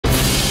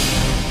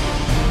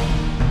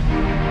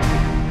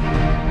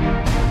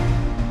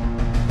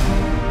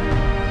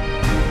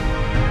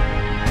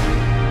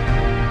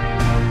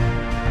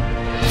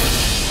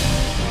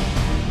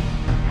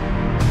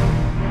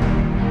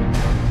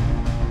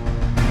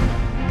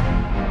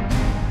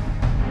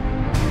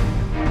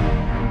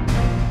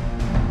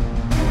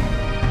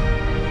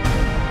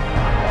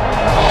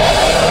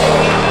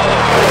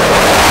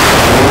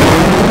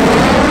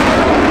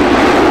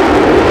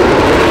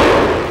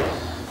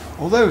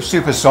Although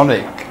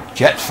supersonic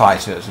jet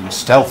fighters and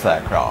stealth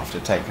aircraft are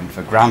taken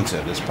for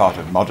granted as part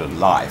of modern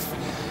life,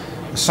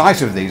 the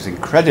sight of these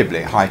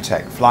incredibly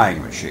high-tech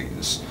flying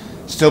machines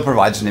still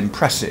provides an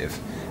impressive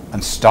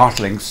and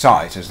startling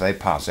sight as they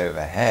pass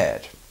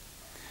overhead.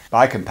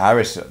 By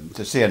comparison,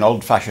 to see an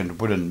old-fashioned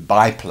wooden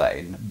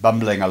biplane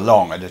bumbling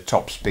along at a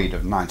top speed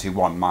of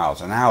 91 miles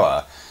an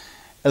hour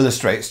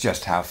illustrates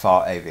just how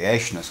far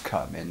aviation has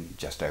come in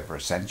just over a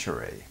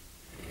century.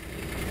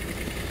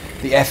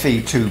 The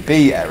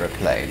FE-2B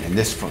aeroplane in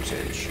this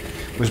footage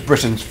was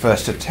Britain's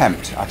first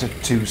attempt at a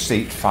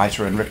two-seat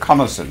fighter and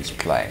reconnaissance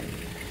plane.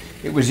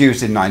 It was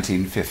used in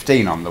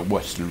 1915 on the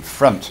Western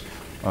Front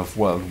of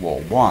World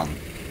War I.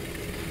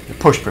 The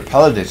push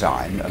propeller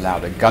design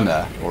allowed a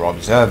gunner or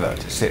observer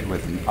to sit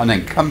with an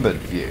unencumbered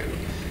view,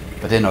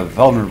 but in a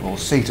vulnerable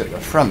seat at the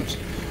front,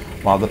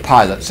 while the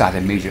pilot sat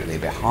immediately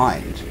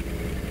behind.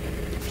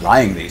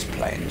 Flying these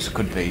planes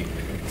could be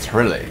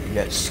thrilling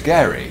yet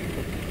scary.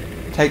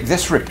 Take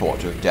this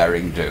report of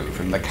daring do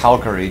from the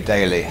Calgary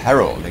Daily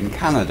Herald in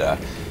Canada,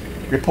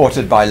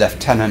 reported by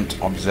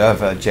Lieutenant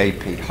Observer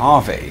J.P.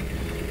 Harvey,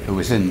 who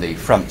was in the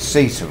front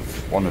seat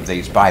of one of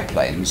these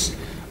biplanes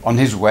on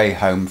his way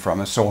home from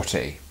a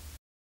sortie.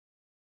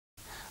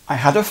 I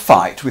had a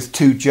fight with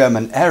two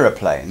German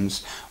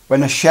aeroplanes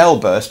when a shell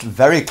burst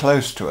very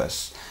close to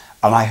us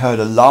and I heard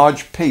a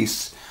large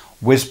piece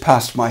whiz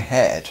past my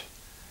head.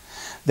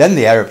 Then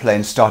the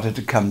aeroplane started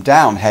to come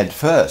down head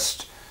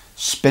first,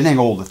 spinning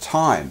all the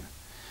time.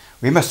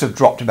 We must have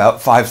dropped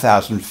about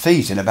 5,000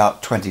 feet in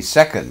about 20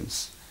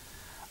 seconds.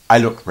 I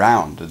looked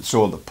round and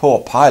saw the poor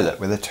pilot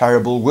with a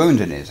terrible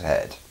wound in his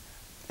head.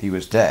 He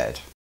was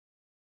dead.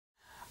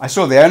 I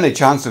saw the only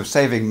chance of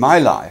saving my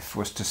life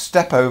was to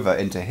step over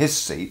into his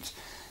seat,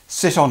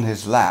 sit on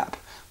his lap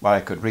where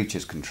I could reach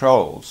his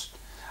controls,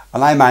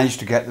 and I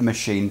managed to get the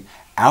machine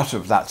out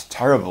of that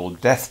terrible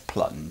death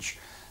plunge,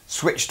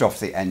 switched off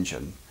the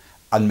engine,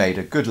 and made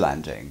a good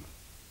landing.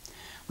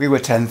 We were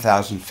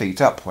 10,000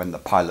 feet up when the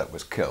pilot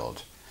was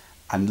killed,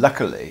 and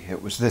luckily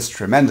it was this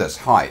tremendous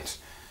height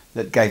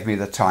that gave me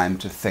the time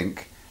to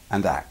think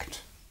and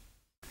act.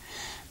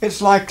 It's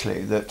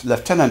likely that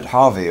Lieutenant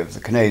Harvey of the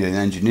Canadian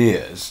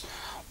Engineers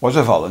was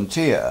a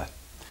volunteer.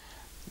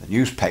 The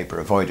newspaper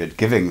avoided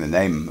giving the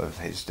name of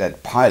his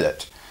dead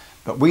pilot,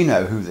 but we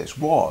know who this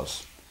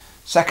was.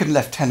 Second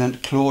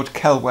Lieutenant Claude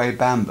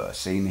Kelway-Bamber,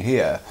 seen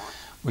here,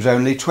 was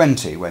only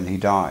 20 when he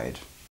died.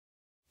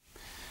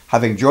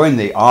 Having joined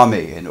the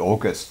Army in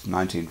August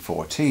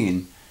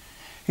 1914,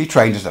 he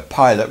trained as a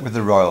pilot with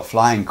the Royal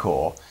Flying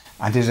Corps,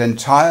 and his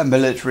entire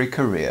military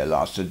career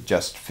lasted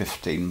just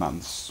 15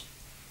 months.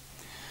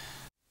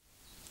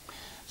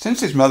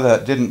 Since his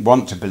mother didn't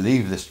want to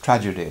believe this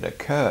tragedy had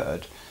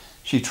occurred,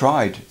 she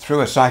tried,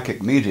 through a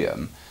psychic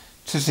medium,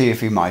 to see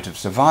if he might have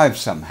survived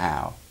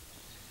somehow.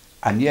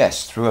 And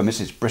yes, through a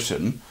Mrs.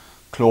 Britton,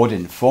 Claude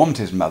informed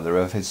his mother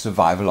of his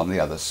survival on the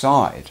other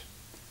side.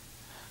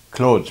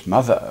 Claude's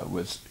mother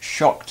was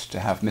shocked to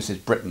have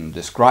Mrs. Britton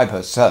describe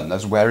her son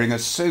as wearing a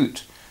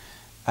suit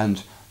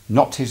and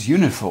not his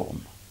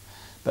uniform.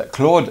 But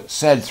Claude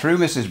said through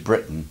Mrs.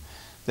 Britton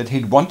that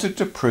he'd wanted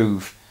to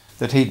prove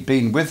that he'd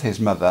been with his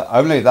mother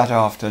only that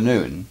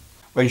afternoon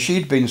when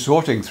she'd been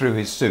sorting through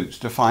his suits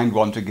to find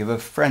one to give a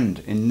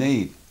friend in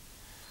need.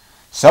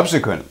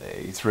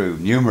 Subsequently, through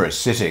numerous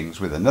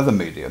sittings with another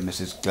medium,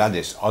 Mrs.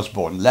 Gladys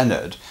Osborne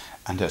Leonard,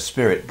 and her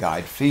spirit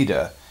guide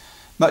Feeder,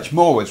 much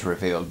more was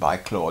revealed by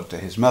Claude to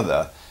his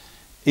mother,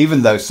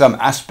 even though some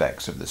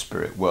aspects of the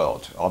spirit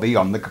world are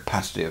beyond the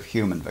capacity of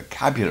human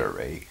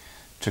vocabulary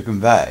to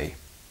convey.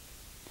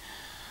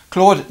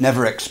 Claude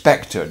never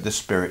expected the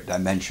spirit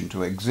dimension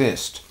to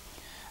exist,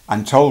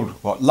 and told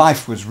what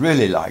life was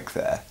really like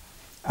there,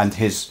 and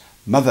his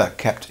mother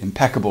kept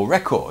impeccable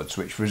records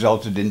which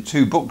resulted in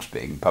 2 books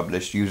being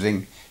published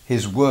using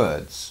his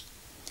words.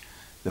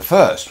 The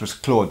first was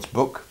Claude's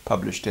book,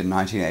 published in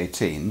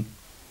 1918,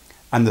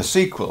 and the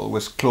sequel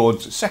was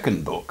Claude's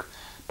second book,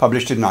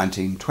 published in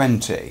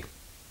 1920.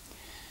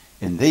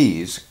 In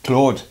these,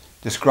 Claude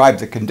described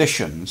the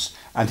conditions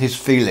and his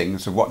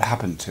feelings of what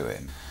happened to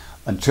him.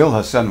 Until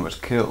her son was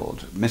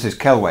killed, Mrs.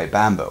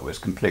 Kelway-Bamber was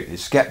completely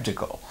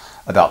sceptical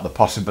about the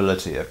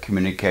possibility of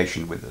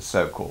communication with the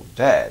so-called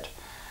dead,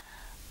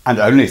 and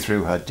only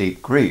through her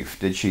deep grief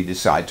did she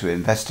decide to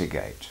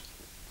investigate.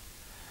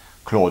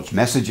 Claude's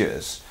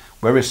messages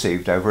were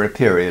received over a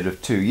period of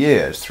 2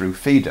 years through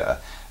Feeder,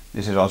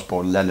 Mrs.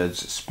 Osborne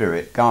Leonard's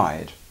spirit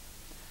guide.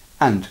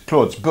 And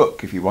Claude's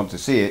book, if you want to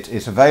see it,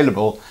 is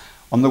available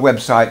on the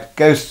website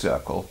Ghost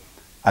Circle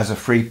as a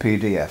free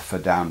PDF for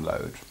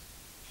download.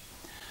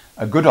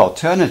 A good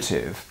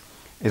alternative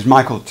is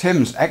Michael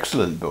Timm's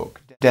excellent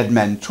book, Dead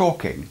Men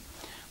Talking,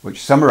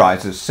 which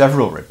summarises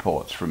several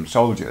reports from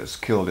soldiers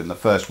killed in the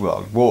First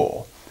World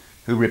War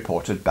who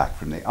reported back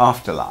from the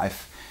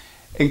afterlife,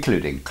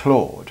 including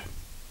Claude.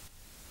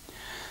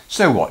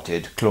 So what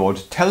did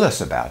Claude tell us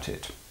about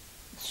it?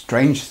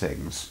 Strange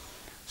things,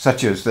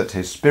 such as that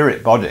his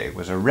spirit body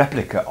was a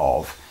replica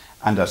of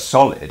and as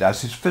solid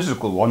as his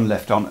physical one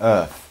left on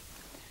Earth.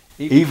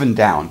 even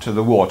down to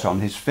the wart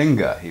on his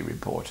finger, he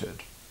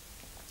reported.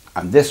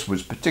 And this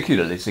was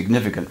particularly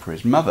significant for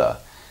his mother,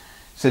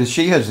 since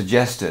she had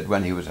suggested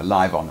when he was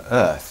alive on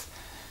Earth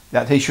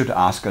that he should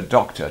ask a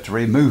doctor to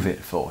remove it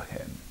for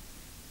him.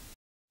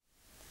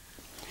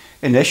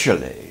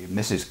 Initially,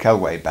 Mrs.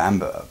 Kelway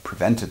Bamber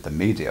prevented the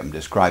medium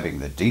describing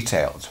the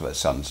details of her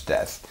son's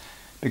death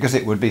because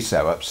it would be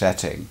so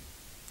upsetting.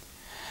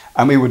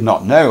 And we would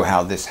not know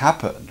how this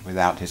happened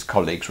without his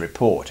colleague's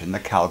report in the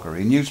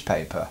Calgary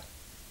newspaper.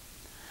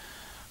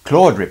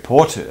 Claude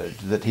reported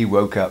that he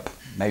woke up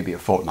maybe a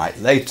fortnight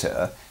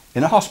later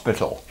in a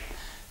hospital,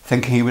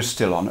 thinking he was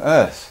still on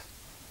Earth.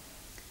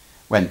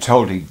 When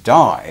told he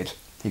died,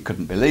 he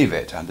couldn't believe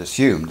it and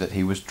assumed that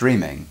he was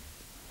dreaming.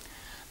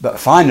 But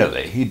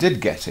finally he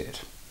did get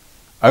it.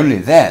 Only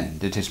then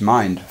did his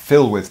mind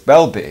fill with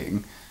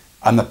well-being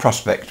and the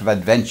prospect of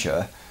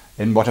adventure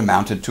in what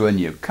amounted to a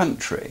new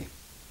country.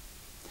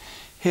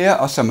 Here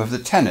are some of the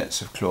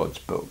tenets of Claude's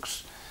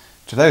books.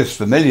 To those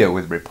familiar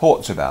with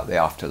reports about the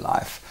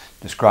afterlife,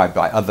 described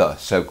by other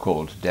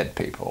so-called dead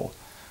people,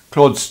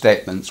 Claude's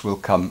statements will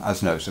come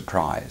as no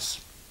surprise.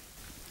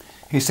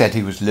 He said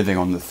he was living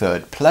on the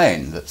third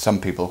plane that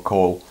some people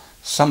call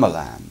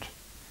Summerland.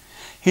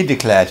 He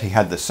declared he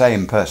had the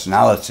same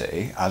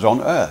personality as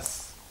on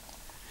Earth.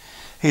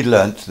 He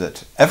learnt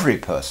that every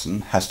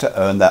person has to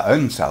earn their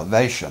own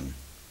salvation.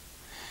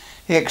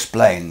 He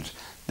explained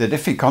that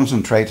if he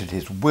concentrated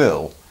his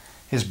will,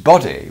 his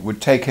body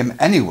would take him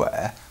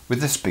anywhere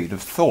with the speed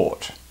of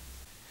thought.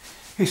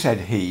 He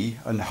said he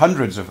and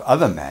hundreds of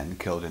other men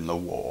killed in the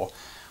war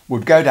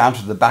would go down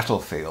to the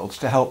battlefields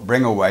to help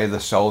bring away the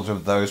souls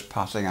of those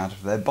passing out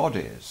of their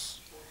bodies.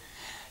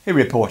 He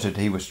reported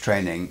he was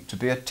training to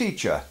be a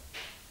teacher,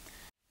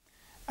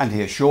 and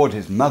he assured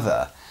his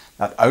mother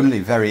that only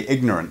very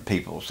ignorant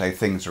people say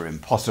things are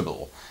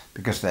impossible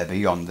because they're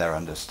beyond their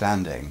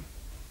understanding.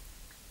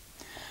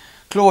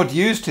 Claude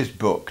used his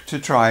book to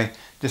try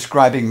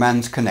describing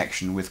man's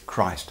connection with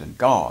Christ and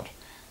God,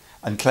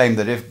 and claimed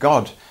that if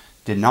God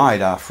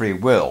denied our free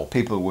will,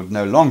 people would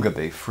no longer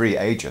be free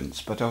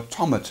agents but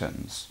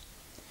automatons.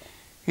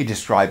 He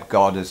described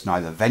God as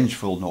neither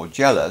vengeful nor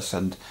jealous,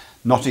 and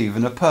not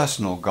even a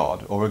personal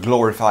God or a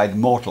glorified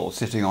mortal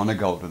sitting on a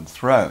golden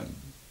throne.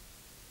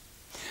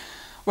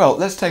 Well,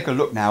 let's take a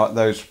look now at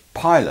those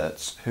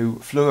pilots who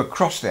flew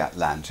across the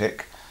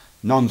Atlantic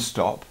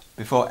non-stop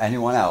before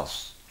anyone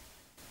else.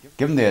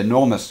 Given the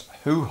enormous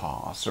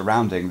hoo-ha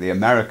surrounding the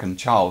American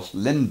Charles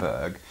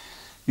Lindbergh,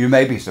 you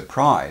may be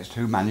surprised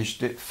who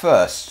managed it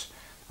first,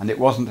 and it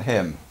wasn't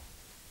him.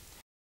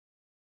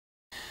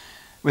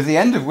 With the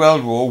end of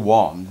World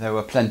War I, there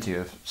were plenty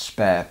of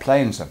spare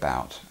planes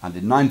about, and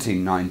in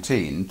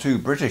 1919, two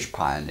British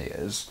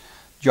pioneers,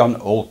 John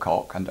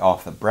Alcock and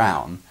Arthur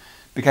Brown,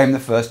 became the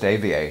first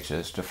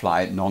aviators to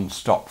fly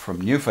non-stop from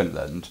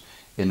Newfoundland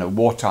in a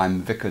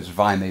wartime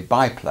Vickers-Vimy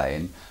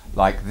biplane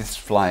like this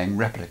flying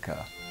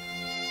replica.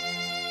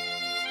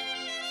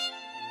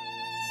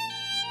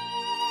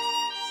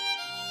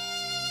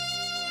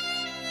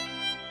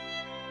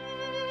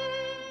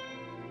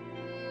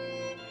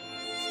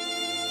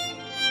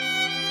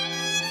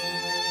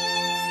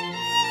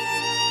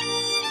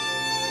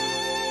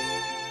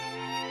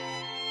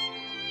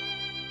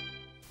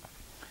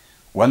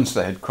 Once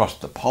they had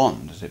crossed the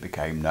pond, as it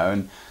became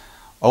known,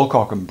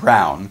 Alcock and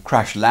Brown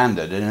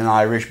crash-landed in an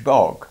Irish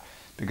bog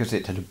because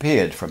it had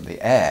appeared from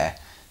the air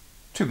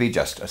to be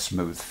just a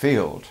smooth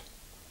field.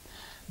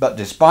 But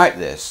despite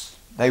this,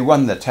 they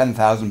won the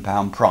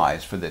 £10,000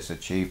 prize for this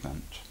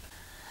achievement.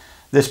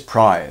 This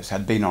prize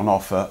had been on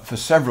offer for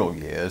several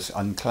years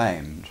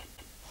unclaimed.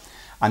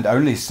 And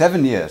only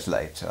 7 years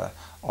later,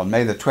 on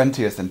May the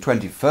 20th and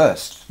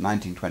 21st,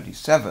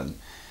 1927,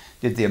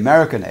 did the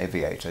American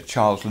aviator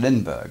Charles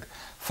Lindbergh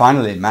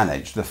finally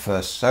manage the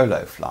first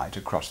solo flight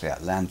across the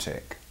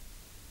Atlantic.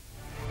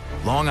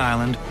 Long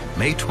Island,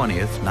 May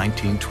 20th,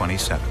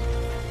 1927.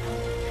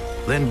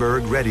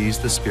 Lindbergh readies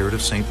the Spirit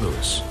of St.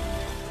 Louis.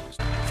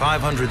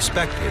 500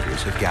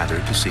 spectators have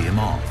gathered to see him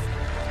off.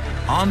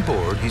 On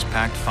board, he's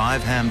packed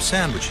 5 ham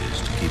sandwiches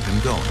to keep him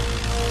going.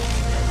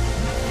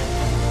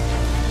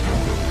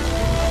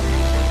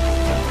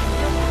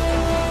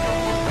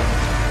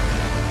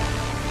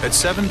 At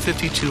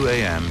 7:52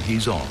 a.m.,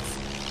 he's off.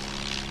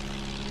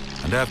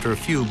 And after a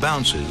few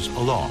bounces,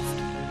 aloft,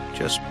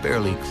 just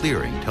barely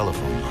clearing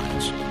telephone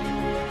lines.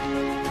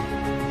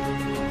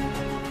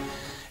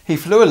 He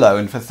flew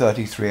alone for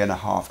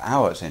 33.5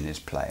 hours in his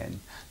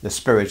plane, the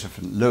Spirit of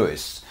St.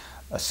 Louis,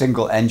 a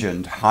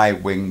single-engined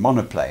high-wing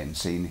monoplane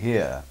seen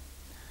here.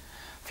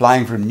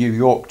 Flying from New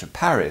York to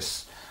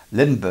Paris,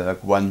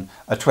 Lindbergh won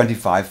a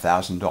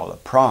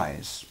 $25,000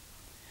 prize.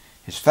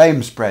 His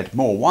fame spread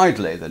more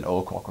widely than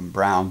Alcock and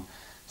Brown,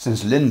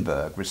 since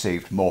Lindbergh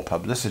received more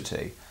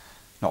publicity,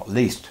 not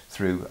least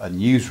through a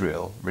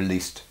newsreel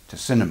released to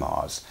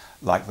cinemas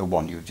like the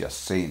one you've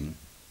just seen.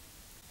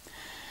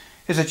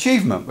 His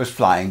achievement was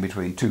flying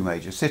between two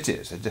major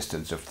cities, a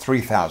distance of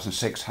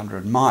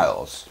 3,600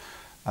 miles,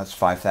 that's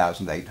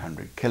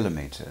 5,800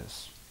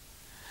 kilometres.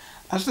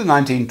 As the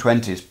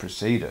 1920s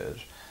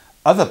proceeded,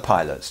 Other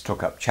pilots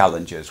took up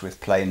challenges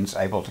with planes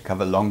able to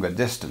cover longer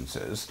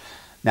distances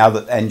now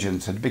that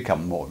engines had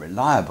become more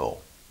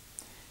reliable.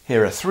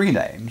 Here are three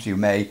names you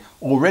may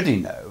already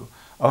know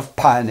of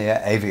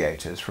pioneer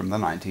aviators from the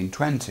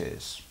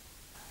 1920s.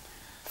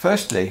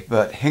 Firstly,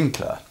 Bert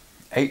Hinkler.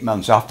 8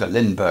 months after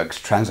Lindbergh's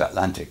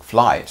transatlantic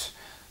flight,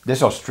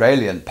 this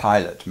Australian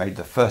pilot made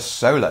the first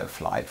solo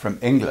flight from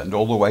England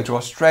all the way to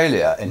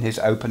Australia in his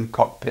open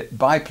cockpit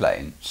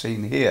biplane,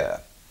 seen here,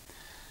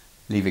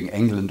 leaving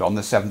England on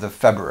the 7th of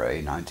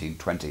February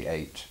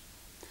 1928.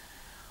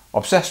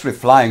 Obsessed with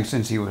flying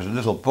since he was a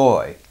little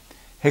boy,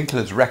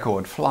 Hinkler's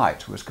record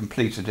flight was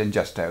completed in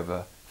just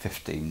over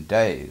 15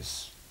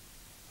 days.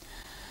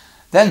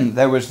 Then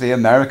there was the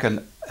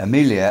American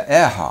Amelia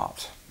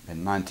Earhart.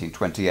 In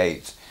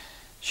 1928,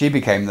 she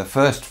became the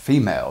first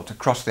female to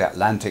cross the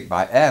Atlantic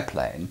by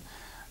airplane,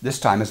 this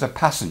time as a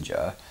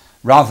passenger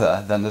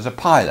rather than as a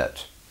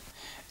pilot.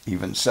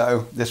 Even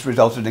so, this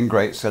resulted in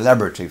great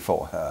celebrity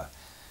for her.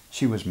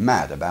 She was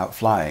mad about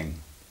flying.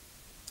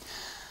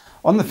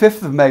 On the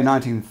 5th of May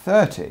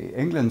 1930,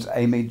 England's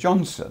Amy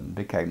Johnson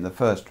became the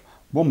first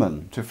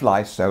woman to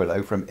fly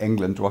solo from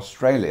England to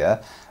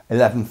Australia,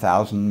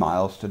 11,000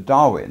 miles to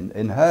Darwin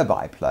in her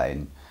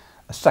biplane,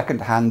 a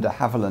second-hand de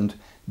Havilland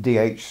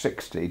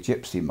DH-60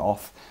 Gypsy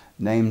Moth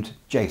named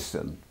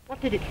Jason. What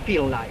did it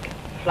feel like,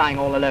 flying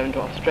all alone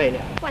to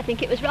Australia? Well, I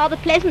think it was rather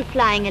pleasant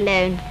flying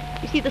alone.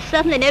 You see, there's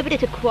certainly nobody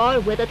to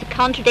quarrel with or to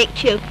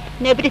contradict you.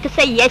 Nobody to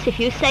say yes if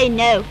you say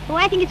no. Oh,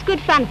 I think it's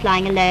good fun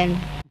flying alone.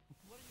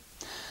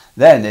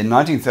 Then, in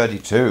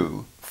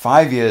 1932,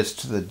 5 years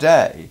to the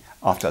day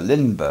after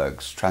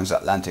Lindbergh's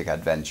transatlantic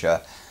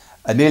adventure,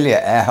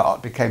 Amelia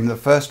Earhart became the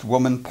first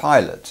woman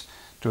pilot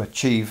to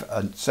achieve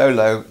a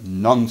solo,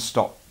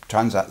 non-stop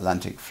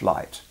transatlantic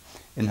flight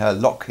in her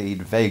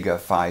Lockheed Vega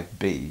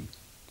 5B.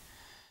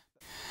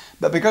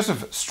 But because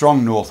of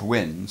strong north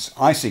winds,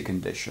 icy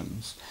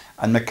conditions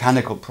and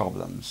mechanical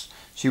problems,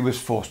 she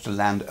was forced to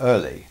land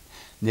early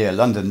near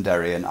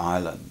Londonderry in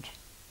Ireland.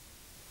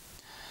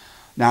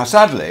 Now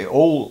sadly,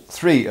 all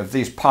three of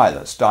these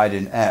pilots died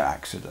in air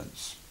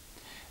accidents.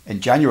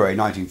 In January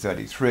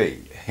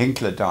 1933,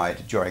 Hinkler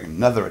died during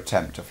another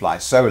attempt to fly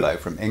solo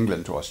from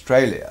England to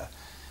Australia,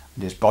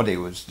 and his body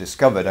was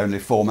discovered only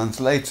 4 months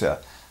later,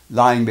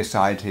 lying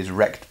beside his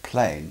wrecked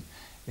plane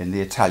in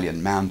the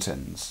Italian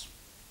mountains.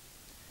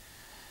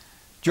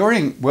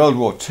 During World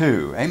War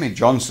II, Amy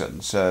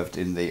Johnson served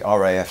in the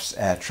RAF's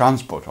Air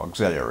Transport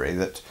Auxiliary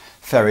that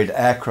ferried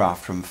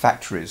aircraft from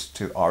factories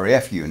to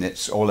RAF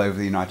units all over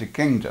the United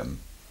Kingdom.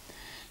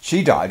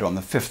 She died on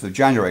the 5th of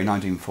January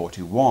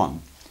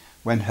 1941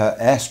 when her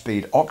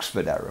airspeed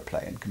Oxford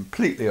aeroplane,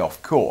 completely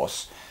off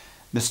course,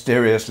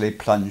 mysteriously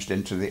plunged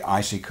into the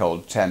icy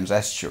cold Thames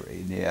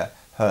estuary near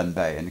Herne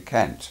Bay in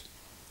Kent,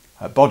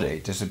 her body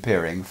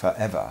disappearing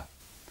forever.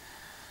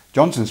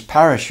 Johnson's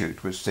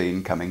parachute was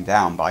seen coming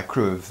down by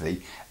crew of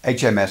the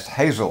HMS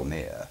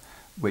Hazelmere,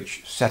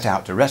 which set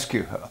out to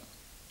rescue her.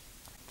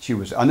 She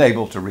was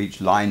unable to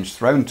reach lines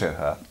thrown to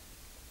her,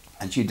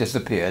 and she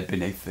disappeared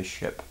beneath the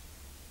ship.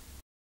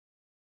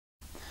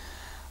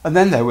 And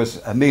then there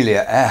was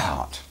Amelia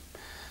Earhart.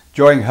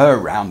 During her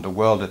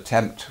round-the-world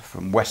attempt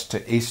from west to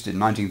east in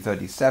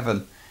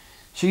 1937,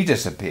 she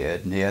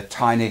disappeared near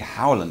tiny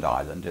Howland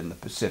Island in the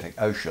Pacific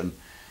Ocean,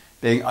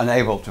 being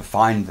unable to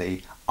find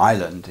the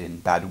island in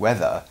bad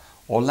weather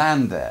or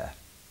land there.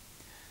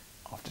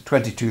 After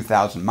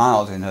 22,000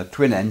 miles in her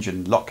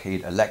twin-engined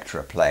Lockheed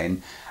Electra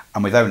plane,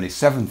 and with only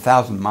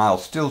 7,000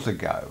 miles still to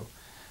go,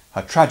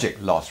 her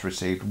tragic loss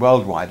received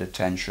worldwide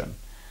attention,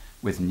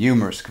 with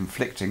numerous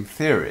conflicting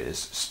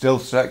theories still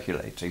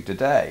circulating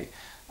today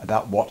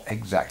about what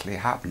exactly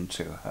happened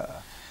to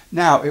her.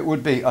 Now, it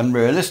would be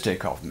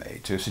unrealistic of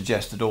me to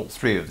suggest that all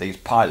three of these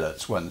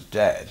pilots, once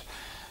dead,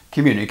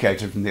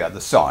 communicated from the other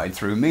side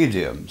through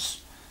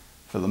mediums.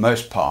 For the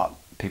most part,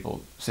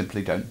 people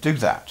simply don't do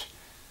that.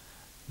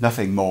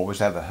 Nothing more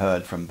was ever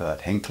heard from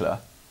Bert Hinkler.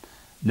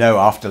 No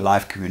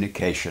afterlife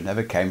communication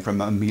ever came from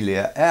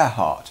Amelia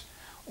Earhart,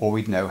 or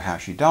we'd know how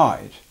she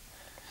died.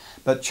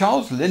 But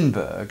Charles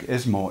Lindbergh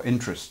is more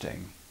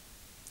interesting.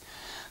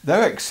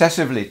 Though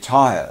excessively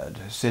tired,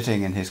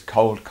 sitting in his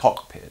cold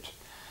cockpit,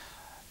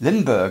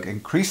 Lindbergh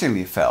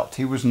increasingly felt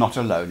he was not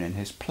alone in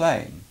his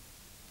plane.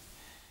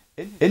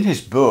 In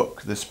his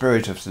book, The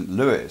Spirit of St.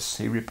 Louis,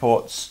 he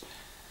reports,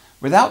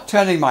 "Without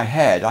turning my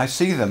head, I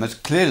see them as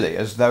clearly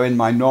as though in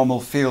my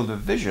normal field of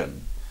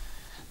vision.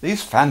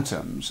 These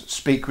phantoms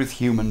speak with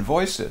human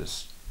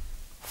voices,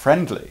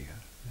 friendly,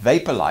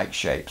 vapour-like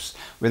shapes,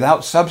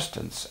 without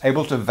substance,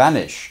 able to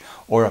vanish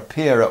or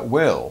appear at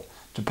will,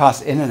 to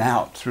pass in and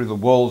out through the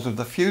walls of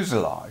the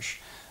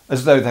fuselage,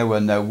 as though there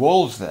were no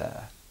walls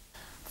there.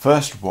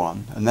 First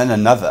one, and then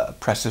another,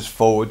 presses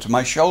forward to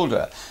my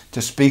shoulder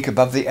to speak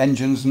above the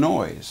engine's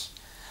noise,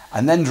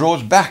 and then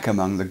draws back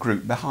among the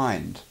group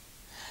behind.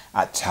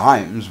 At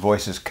times,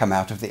 voices come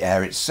out of the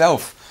air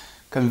itself,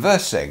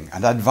 conversing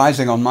and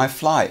advising on my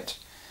flight,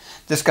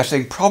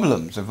 discussing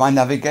problems of my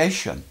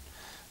navigation,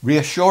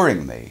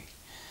 reassuring me,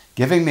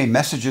 giving me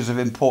messages of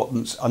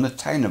importance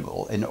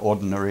unattainable in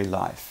ordinary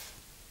life.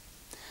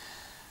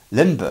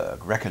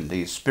 Lindbergh reckoned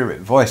these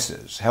spirit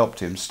voices helped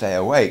him stay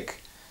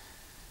awake.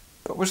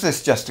 But was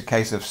this just a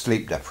case of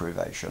sleep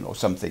deprivation or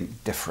something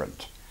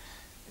different?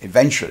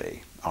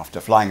 Eventually, after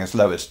flying as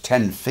low as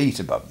 10 feet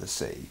above the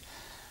sea,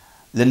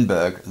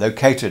 Lindbergh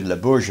located Le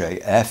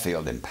Bourget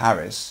airfield in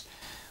Paris,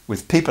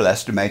 with people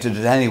estimated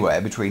at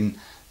anywhere between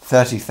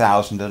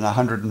 30,000 and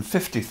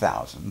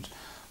 150,000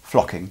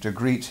 flocking to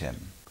greet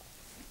him.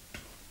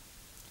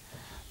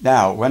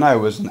 Now, when I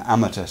was an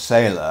amateur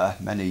sailor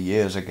many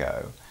years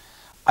ago,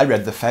 I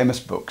read the famous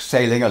book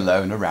Sailing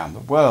Alone Around the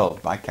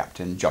World by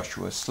Captain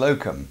Joshua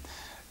Slocum,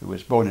 who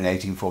was born in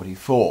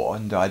 1844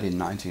 and died in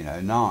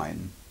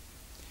 1909.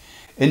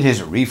 In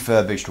his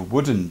refurbished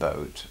wooden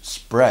boat,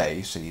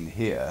 Spray, seen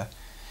here,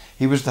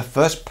 he was the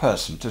first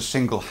person to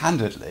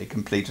single-handedly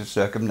complete a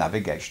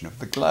circumnavigation of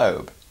the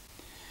globe.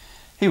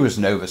 He was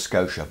Nova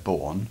Scotia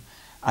born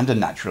and a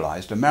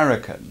naturalised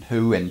American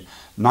who, in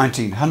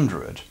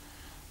 1900,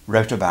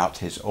 wrote about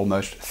his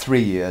almost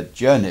 3-year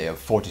journey of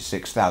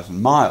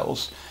 46,000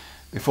 miles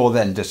before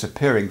then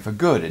disappearing for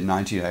good in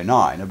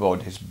 1909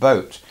 aboard his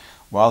boat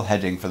while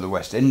heading for the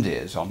West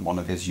Indies on one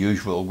of his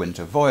usual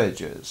winter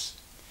voyages.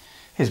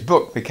 His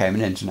book became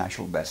an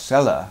international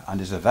bestseller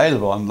and is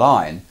available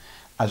online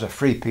as a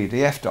free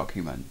PDF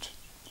document.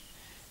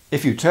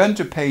 If you turn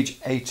to page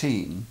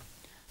 18,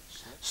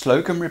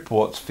 Slocum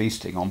reports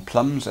feasting on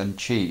plums and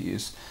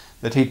cheese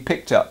that he'd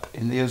picked up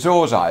in the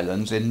Azores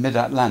Islands in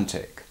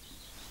mid-Atlantic.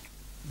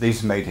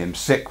 These made him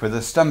sick with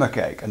a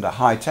stomachache and a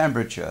high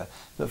temperature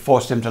that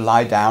forced him to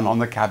lie down on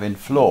the cabin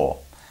floor,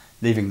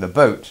 leaving the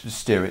boat to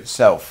steer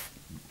itself.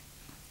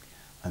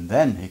 And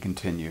then, he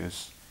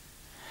continues,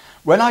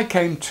 when I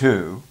came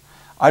to,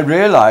 I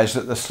realised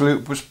that the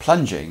sloop was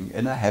plunging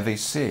in a heavy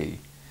sea,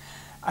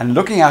 and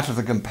looking out of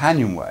the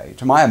companionway,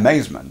 to my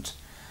amazement,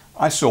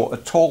 I saw a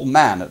tall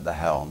man at the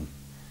helm.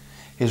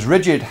 His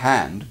rigid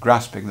hand,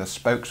 grasping the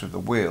spokes of the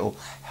wheel,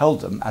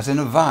 held them as in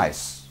a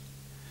vice.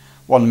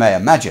 One may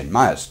imagine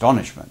my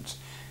astonishment.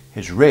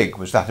 His rig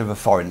was that of a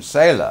foreign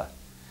sailor,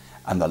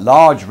 and the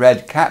large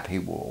red cap he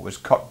wore was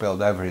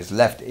cockbilled over his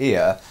left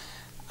ear,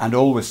 and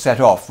all was set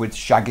off with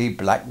shaggy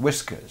black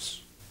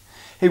whiskers.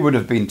 He would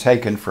have been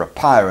taken for a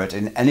pirate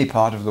in any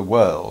part of the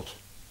world.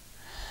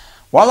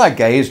 While I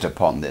gazed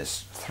upon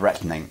this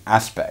threatening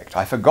aspect,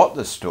 I forgot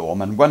the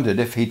storm and wondered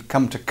if he'd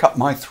come to cut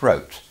my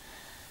throat.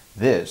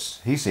 This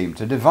he seemed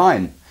to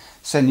divine.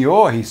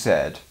 "Senor," he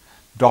said,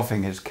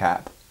 doffing his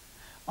cap,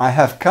 "I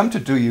have come to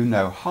do you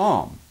no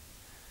harm."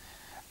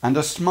 And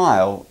a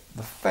smile,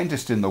 the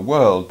faintest in the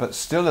world, but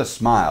still a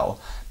smile,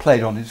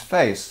 played on his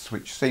face,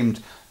 which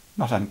seemed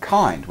not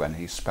unkind when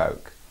he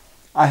spoke.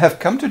 "I have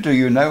come to do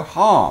you no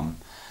harm.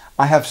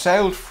 I have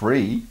sailed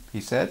free,"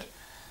 he said,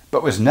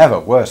 "but was never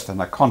worse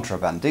than a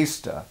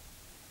contrabandista.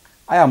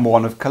 I am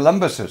one of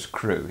Columbus's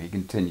crew," he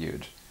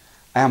continued.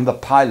 "I am the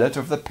pilot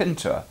of the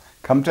Pinta,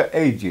 come to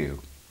aid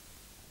you."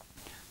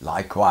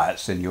 "Lie quiet,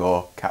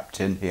 Senor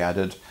Captain," he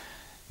added.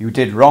 "You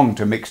did wrong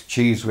to mix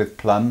cheese with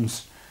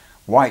plums.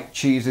 White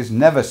cheese is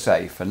never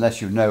safe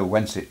unless you know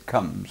whence it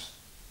comes.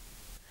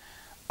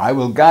 I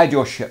will guide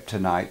your ship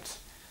tonight.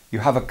 You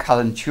have a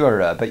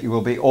calentura, but you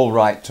will be all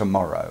right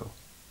tomorrow."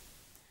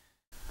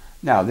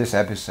 Now, this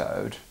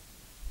episode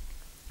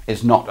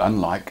is not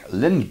unlike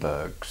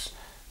Lindbergh's,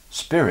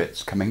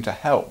 spirits coming to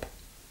help.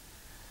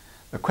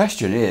 The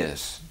question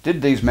is,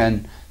 did these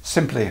men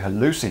simply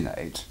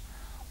hallucinate,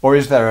 or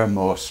is there a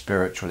more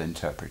spiritual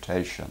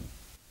interpretation?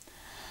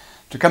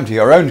 To come to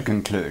your own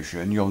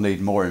conclusion, you'll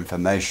need more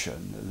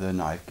information than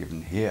I've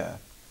given here.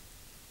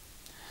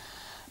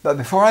 But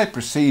before I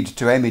proceed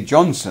to Amy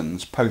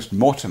Johnson's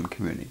post-mortem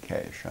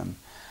communication,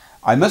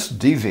 I must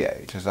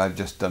deviate, as I've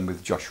just done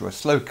with Joshua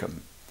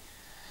Slocum.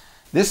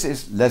 This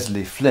is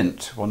Leslie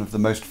Flint, one of the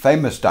most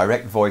famous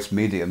direct voice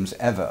mediums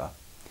ever.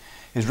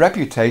 His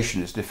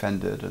reputation is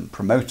defended and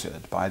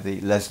promoted by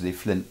the Leslie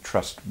Flint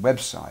Trust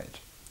website.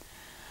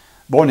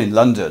 Born in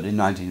London in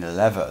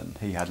 1911,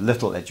 he had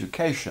little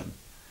education,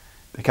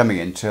 becoming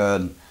in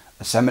turn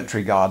a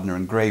cemetery gardener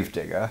and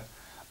gravedigger,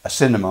 a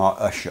cinema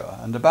usher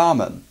and a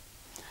barman.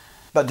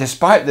 But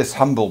despite this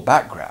humble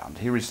background,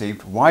 he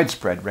received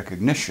widespread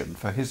recognition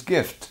for his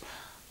gift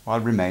while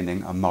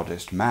remaining a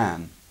modest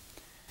man.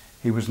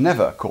 He was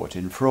never caught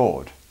in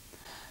fraud.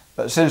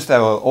 But since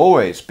there will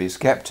always be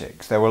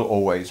skeptics, there will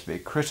always be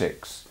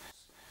critics.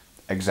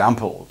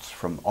 Examples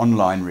from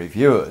online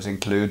reviewers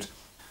include,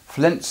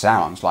 "Flint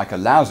sounds like a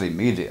lousy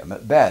medium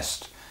at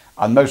best,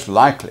 and most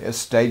likely a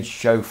stage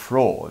show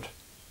fraud."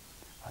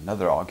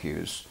 Another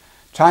argues,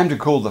 "Time to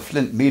call the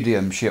Flint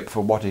mediumship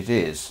for what it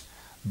is,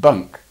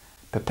 bunk,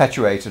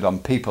 perpetuated on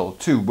people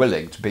too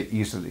willing to be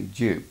easily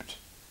duped."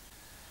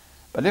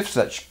 But if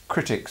such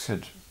critics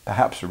had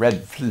perhaps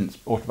read Flint's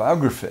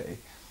autobiography,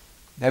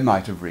 they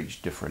might have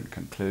reached different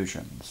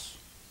conclusions.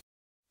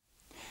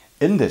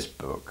 In this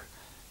book,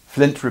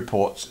 Flint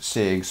reports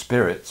seeing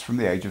spirits from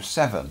the age of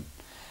 7,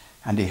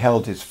 and he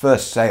held his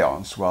first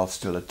séance while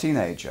still a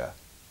teenager.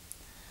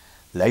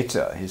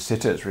 Later, his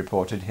sitters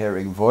reported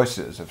hearing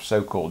voices of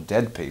so-called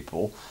dead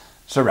people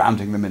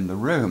surrounding them in the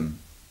room.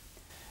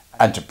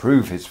 And to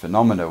prove his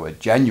phenomena were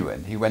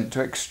genuine, he went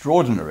to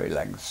extraordinary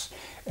lengths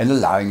in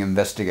allowing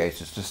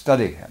investigators to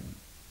study him.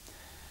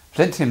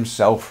 Flint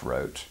himself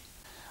wrote,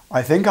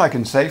 "I think I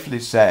can safely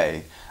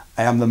say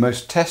I am the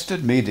most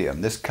tested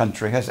medium this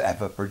country has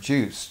ever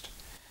produced.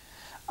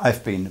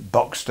 I've been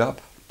boxed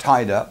up,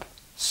 tied up,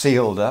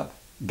 sealed up,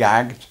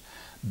 gagged,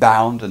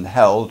 bound and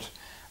held,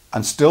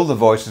 and still the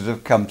voices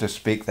have come to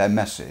speak their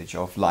message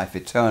of life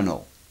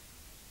eternal."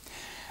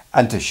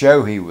 And to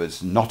show he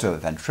was not a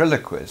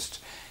ventriloquist,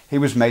 he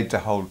was made to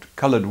hold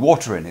coloured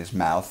water in his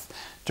mouth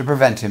to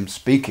prevent him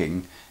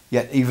speaking,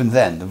 yet even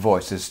then the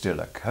voices still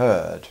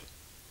occurred.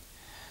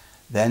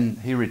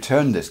 Then he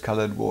returned this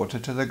coloured water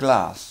to the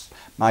glass.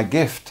 "My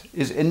gift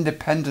is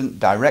independent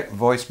direct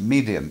voice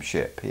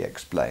mediumship," he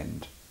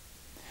explained.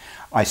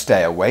 "I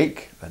stay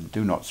awake and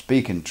do not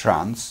speak in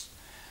trance.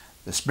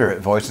 The spirit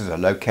voices are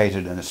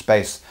located in a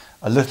space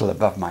a little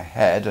above my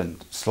head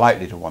and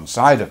slightly to one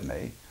side of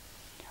me,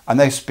 and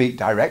they speak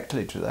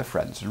directly to their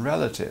friends and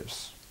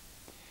relatives."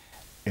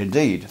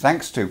 Indeed,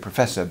 thanks to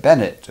Professor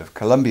Bennett of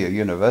Columbia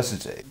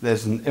University,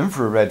 there's an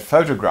infrared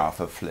photograph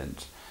of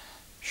Flint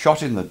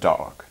shot in the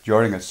dark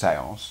during a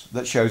séance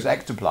that shows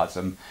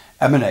ectoplasm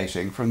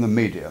emanating from the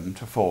medium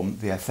to form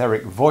the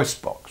etheric voice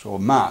box or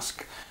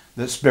mask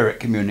that spirit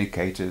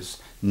communicators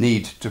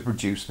need to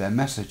produce their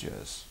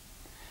messages.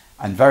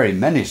 And very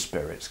many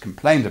spirits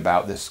complained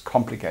about this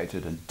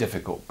complicated and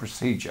difficult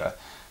procedure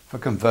for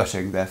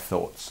converting their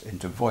thoughts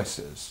into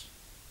voices.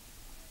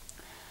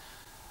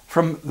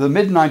 From the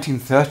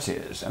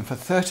mid-1930s and for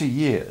 30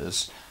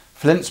 years,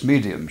 Flint's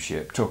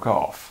mediumship took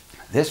off.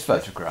 This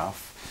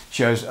photograph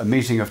shows a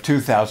meeting of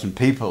 2,000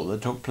 people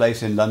that took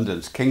place in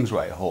London's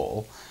Kingsway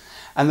Hall,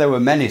 and there were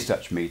many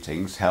such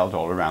meetings held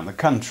all around the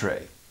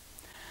country.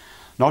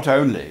 Not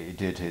only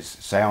did his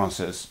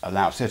séances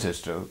allow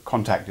sitters to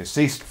contact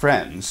deceased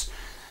friends,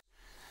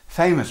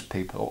 famous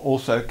people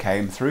also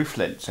came through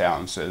Flint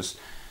séances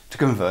to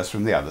converse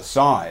from the other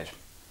side.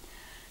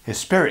 His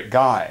spirit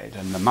guide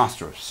and the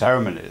master of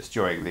ceremonies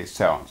during these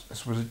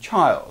séances was a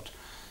child,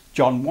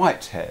 John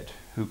Whitehead,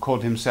 who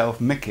called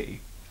himself Mickey.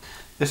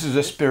 This is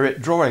a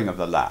spirit drawing of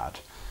the lad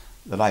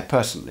that I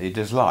personally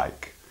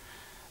dislike.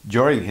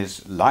 During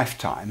his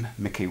lifetime,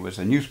 Mickey was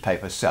a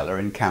newspaper seller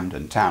in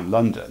Camden Town,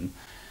 London,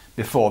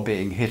 before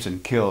being hit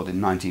and killed in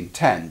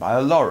 1910 by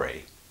a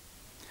lorry.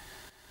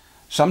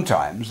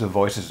 Sometimes the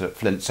voices at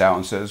Flint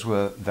séances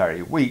were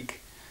very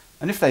weak,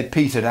 and if they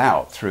petered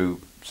out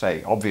through,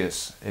 say,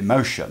 obvious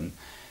emotion,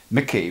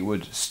 Mickey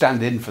would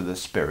stand in for the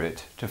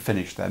spirit to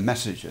finish their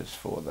messages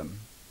for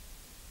them.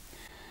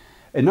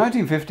 In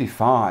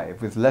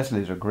 1955, with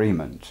Leslie's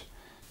agreement,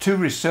 two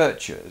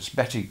researchers,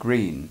 Betty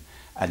Green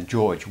and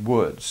George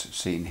Woods,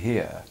 seen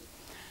here,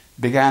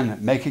 began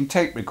making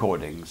tape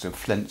recordings of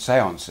Flint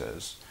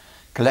séances,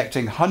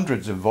 collecting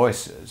hundreds of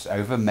voices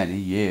over many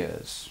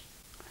years.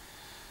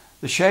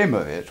 The shame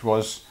of it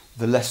was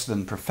the less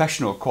than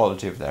professional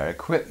quality of their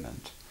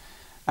equipment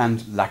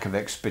and lack of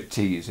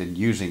expertise in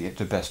using it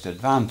to best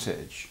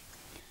advantage.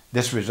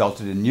 This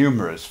resulted in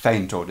numerous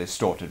faint or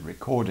distorted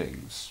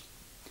recordings.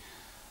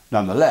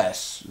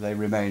 Nonetheless, they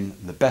remain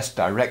the best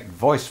direct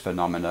voice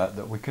phenomena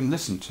that we can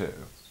listen to.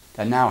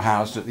 They're now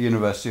housed at the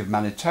University of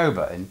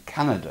Manitoba in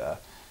Canada,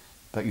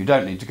 but you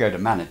don't need to go to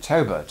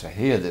Manitoba to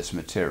hear this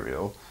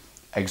material.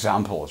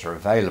 Examples are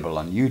available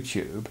on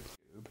YouTube,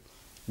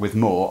 with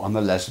more on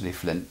the Leslie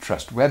Flint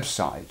Trust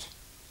website.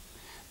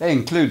 They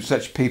include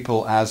such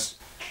people as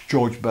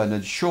George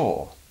Bernard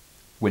Shaw,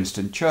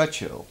 Winston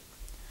Churchill,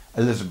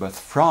 Elizabeth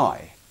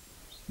Fry,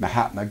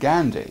 Mahatma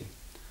Gandhi,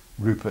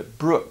 Rupert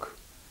Brooke,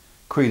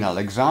 Queen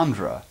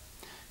Alexandra,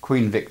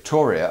 Queen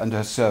Victoria and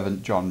her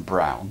servant John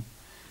Brown,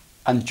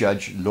 and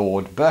Judge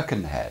Lord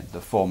Birkenhead,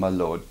 the former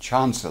Lord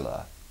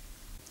Chancellor.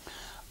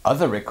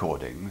 Other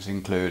recordings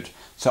include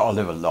Sir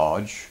Oliver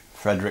Lodge,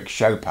 Frederick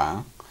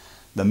Chopin,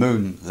 the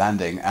moon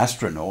landing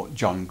astronaut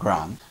John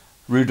Grant,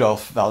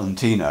 Rudolph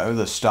Valentino,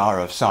 the star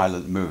of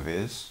silent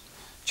movies,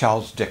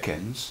 Charles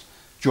Dickens,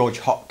 George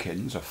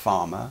Hopkins, a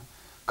farmer,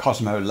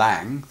 Cosmo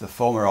Lang, the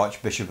former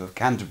Archbishop of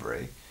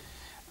Canterbury,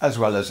 as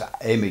well as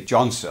Amy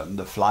Johnson,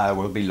 the flyer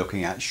we'll be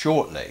looking at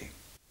shortly.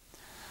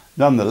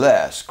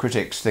 Nonetheless,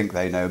 critics think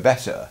they know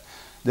better.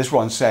 This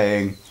one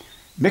saying,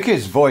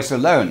 "Mickey's voice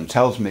alone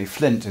tells me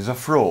Flint is a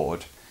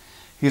fraud.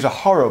 He's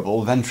a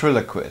horrible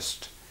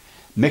ventriloquist.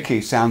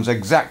 Mickey sounds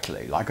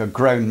exactly like a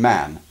grown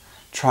man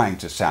trying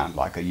to sound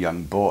like a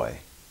young boy."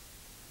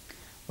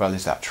 Well,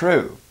 is that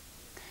true?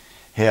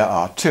 Here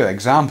are two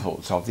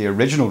examples of the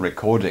original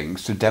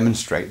recordings to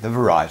demonstrate the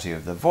variety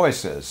of the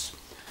voices.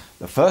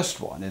 The first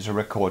one is a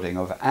recording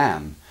of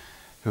Anne,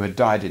 who had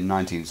died in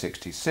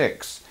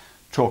 1966,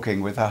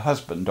 talking with her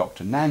husband,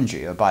 Dr.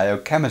 Nanji, a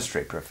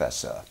biochemistry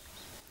professor.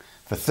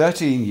 For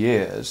 13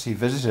 years, he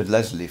visited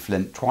Leslie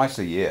Flint twice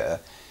a year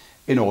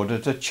in order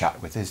to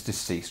chat with his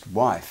deceased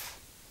wife.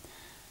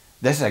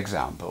 This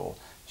example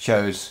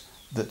shows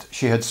that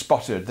she had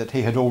spotted that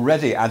he had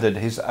already added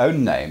his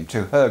own name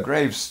to her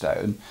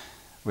gravestone,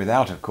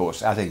 without, of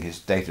course, adding his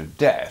date of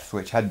death,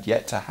 which had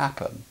yet to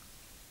happen.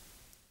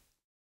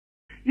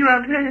 You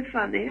are very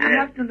funny. I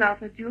have to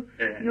laugh at you.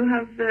 You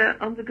have,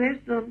 on the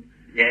gravestone,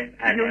 you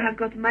have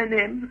got my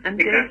name and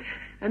date,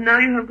 and now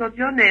you have got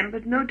your name,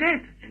 but no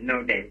date.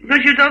 No date.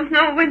 Because you don't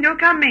know when you're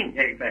coming.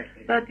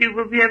 Exactly. But you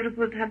will be able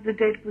to have the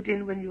date put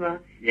in when you are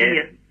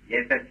here.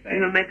 Yes, that's right.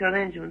 We will make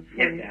arrangements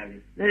for you.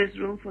 Darling. There is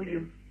room for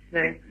you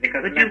there.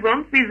 Because But you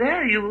won't be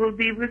there. You will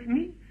be with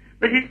me.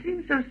 But it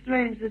seems so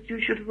strange that you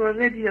should have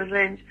already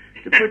arranged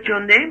to put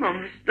your name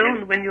on the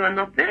stone when you are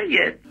not there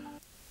yet.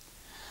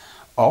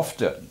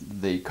 Often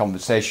the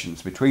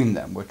conversations between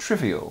them were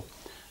trivial,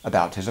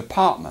 about his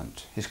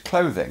apartment, his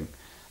clothing,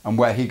 and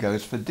where he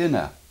goes for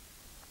dinner.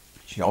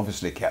 She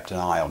obviously kept an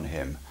eye on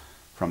him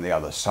from the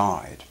other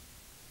side.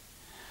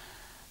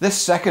 This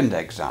second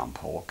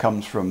example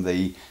comes from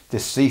the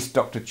deceased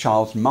Dr.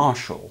 Charles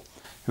Marshall,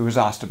 who was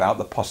asked about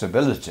the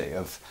possibility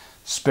of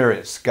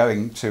spirits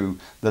going to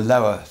the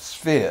lower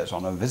spheres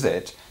on a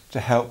visit to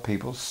help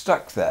people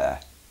stuck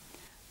there.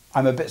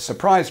 I'm a bit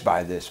surprised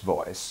by this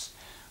voice.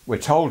 We're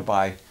told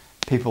by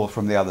people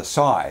from the other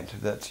side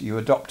that you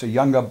adopt a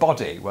younger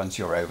body once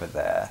you're over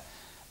there,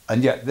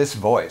 and yet this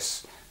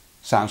voice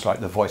sounds like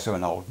the voice of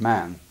an old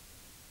man.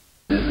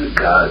 With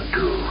regard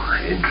to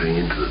entering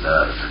into the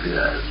lower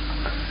spheres,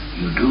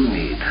 you do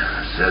need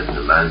a certain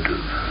amount of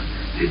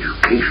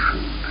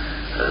education,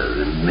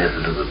 the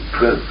method of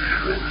approach,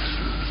 for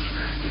instance.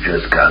 You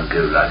just can't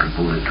go like a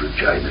bull into a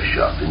china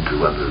shop into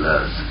one of the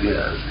lower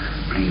spheres.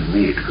 Believe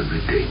me, it could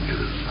be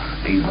dangerous,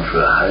 even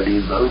for a highly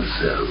evolved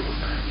soul,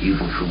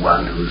 even for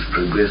one who's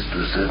progressed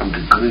to a certain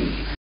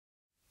degree.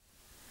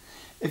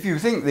 If you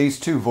think these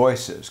two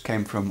voices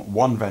came from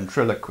one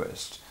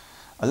ventriloquist,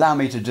 allow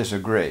me to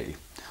disagree.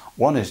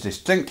 One is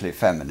distinctly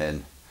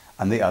feminine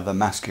and the other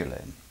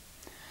masculine.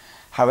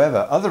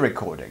 However, other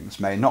recordings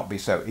may not be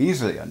so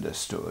easily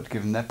understood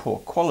given their poor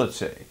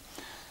quality.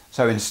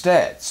 So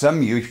instead,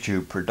 some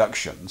YouTube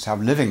productions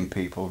have living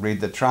people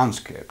read the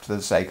transcript for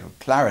the sake of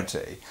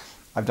clarity.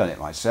 I've done it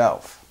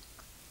myself.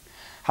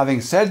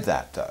 Having said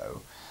that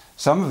though,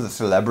 some of the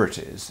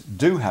celebrities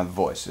do have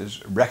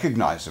voices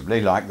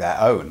recognisably like their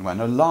own when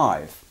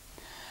alive.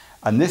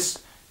 And this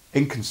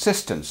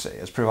inconsistency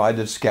has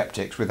provided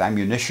skeptics with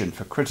ammunition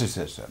for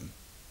criticism.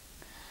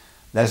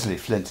 Leslie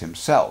Flint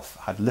himself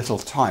had little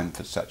time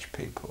for such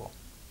people.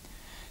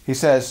 He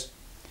says,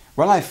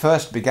 "When I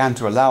first began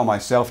to allow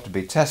myself to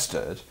be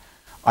tested,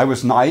 I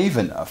was naive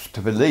enough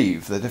to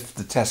believe that if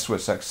the tests were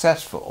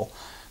successful,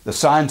 the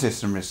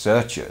scientists and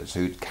researchers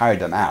who'd carried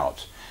them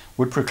out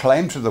would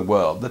proclaim to the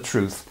world the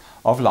truth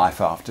of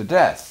life after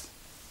death.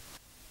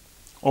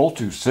 All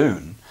too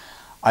soon,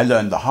 I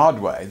learned the hard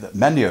way that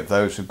many of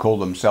those who call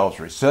themselves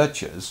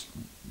researchers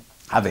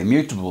have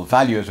immutable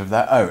values of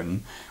their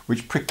own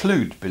which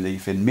preclude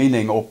belief in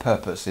meaning or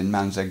purpose in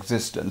man's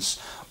existence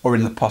or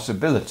in the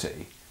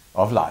possibility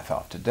of life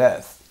after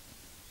death.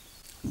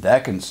 Their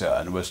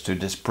concern was to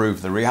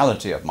disprove the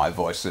reality of my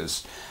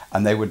voices,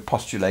 and they would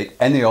postulate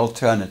any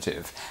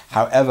alternative,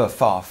 however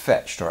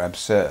far-fetched or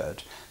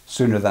absurd,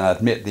 sooner than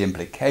admit the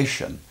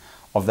implication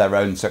of their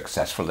own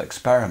successful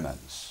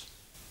experiments."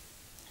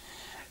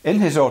 In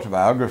his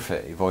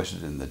autobiography,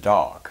 Voices in the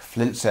Dark,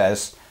 Flint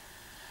says,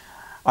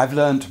 "I've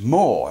learned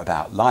more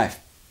about life,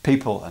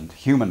 people and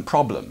human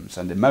problems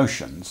and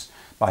emotions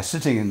by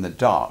sitting in the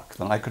dark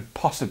than I could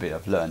possibly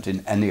have learned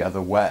in any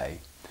other way.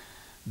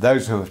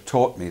 Those who have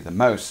taught me the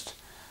most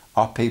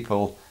are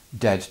people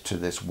dead to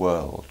this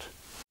world."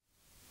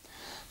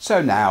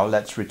 So now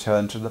let's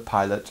return to the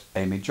pilot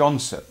Amy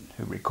Johnson,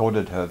 who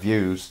recorded her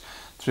views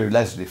through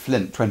Leslie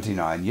Flint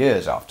 29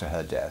 years after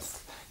her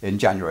death in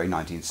January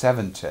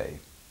 1970.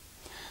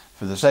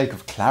 For the sake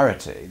of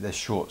clarity, this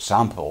short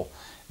sample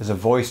is a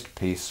voiced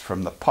piece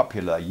from the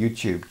popular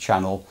YouTube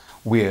channel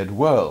Weird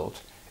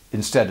World,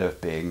 instead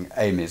of being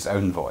Amy's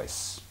own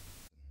voice.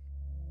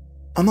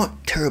 "I'm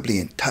not terribly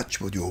in touch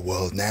with your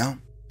world now.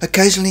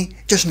 Occasionally,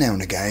 just now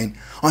and again,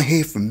 I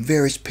hear from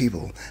various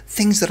people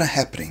things that are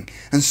happening,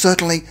 and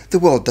certainly the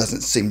world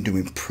doesn't seem to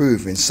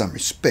improve in some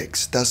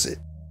respects, does it?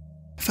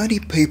 If only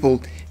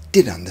people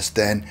did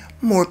understand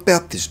more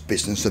about this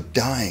business of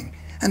dying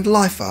and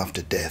life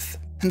after death,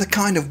 and the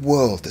kind of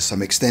world to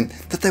some extent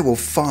that they will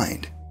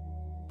find.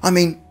 I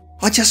mean,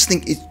 I just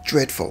think it's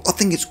dreadful. I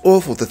think it's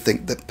awful to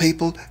think that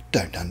people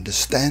don't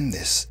understand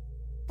this.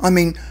 I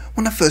mean,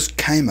 when I first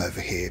came over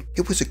here,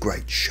 it was a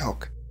great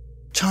shock.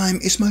 Time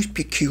is most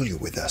peculiar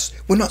with us.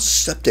 We're not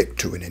subject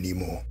to it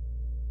anymore.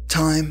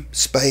 Time,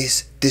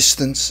 space,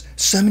 distance,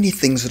 so many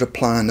things that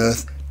apply on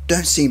Earth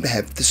don't seem to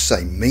have the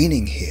same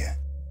meaning here.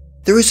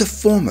 There is a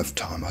form of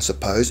time, I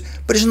suppose,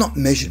 but it's not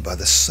measured by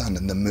the sun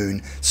and the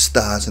moon,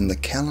 stars and the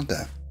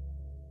calendar.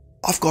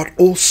 I've got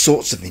all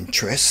sorts of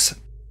interests.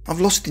 I've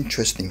lost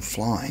interest in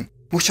flying,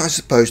 which I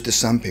suppose to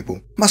some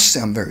people must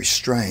sound very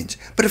strange,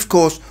 but of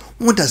course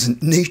one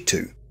doesn't need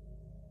to.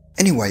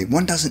 Anyway,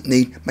 one doesn't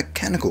need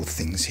mechanical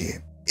things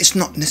here. It's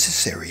not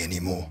necessary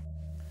anymore."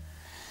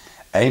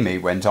 Amy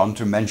went on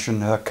to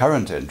mention her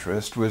current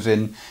interest was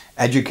in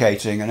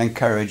educating and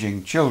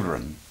encouraging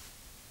children.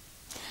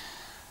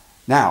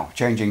 Now,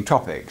 changing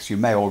topics, you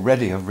may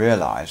already have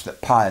realised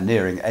that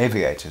pioneering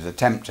aviators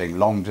attempting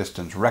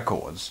long-distance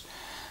records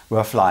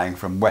were flying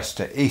from west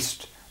to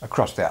east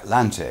across the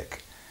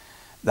Atlantic.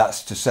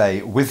 That's to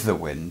say, with the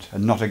wind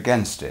and not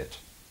against it.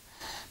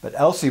 But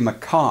Elsie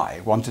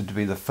Mackay wanted to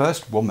be the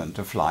first woman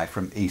to fly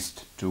from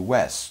east to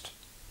west.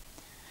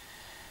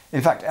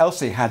 In fact,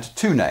 Elsie had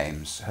two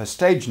names. Her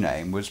stage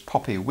name was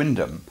Poppy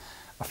Wyndham,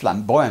 a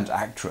flamboyant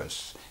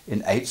actress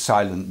in 8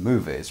 silent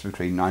movies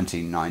between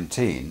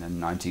 1919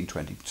 and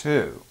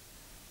 1922.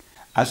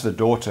 As the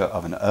daughter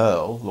of an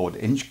Earl, Lord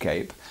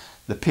Inchcape,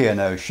 the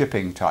P&O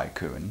shipping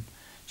tycoon,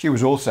 she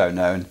was also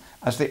known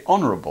as the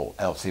Honourable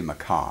Elsie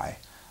Mackay,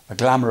 a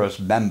glamorous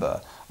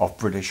member of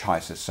British high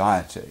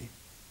society.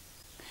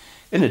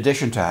 In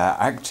addition to her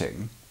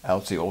acting,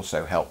 Elsie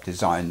also helped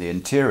design the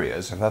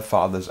interiors of her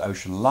father's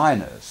ocean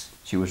liners.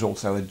 She was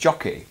also a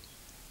jockey,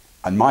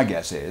 and my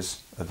guess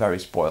is, a very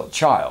spoilt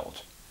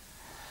child.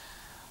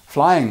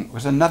 Flying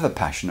was another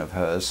passion of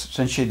hers,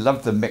 since she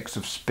loved the mix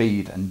of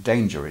speed and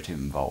danger it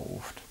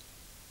involved.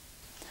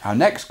 Our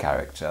next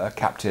character,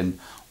 Captain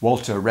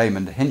Walter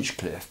Raymond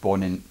Hinchcliffe,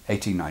 born in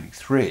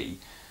 1893,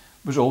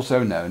 was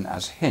also known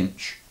as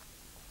Hinch.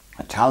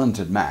 A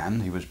talented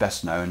man, he was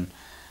best known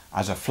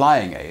as a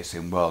flying ace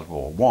in World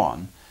War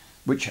I,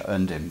 which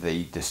earned him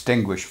the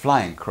Distinguished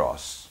Flying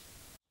Cross.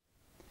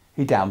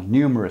 He downed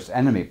numerous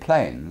enemy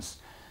planes,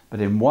 but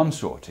in one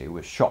sortie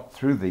was shot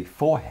through the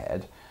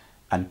forehead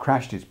and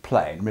crashed his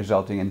plane,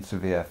 resulting in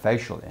severe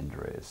facial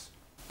injuries.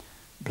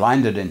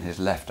 Blinded in his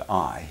left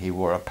eye, he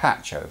wore a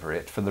patch over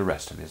it for the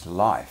rest of his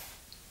life.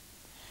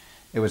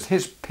 It was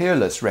his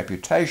peerless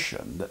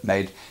reputation that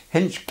made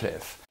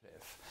Hinchcliffe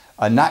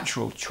a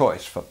natural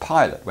choice for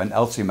pilot when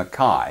Elsie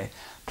Mackay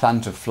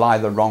planned to fly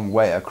the wrong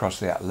way across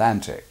the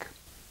Atlantic.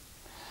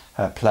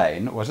 Her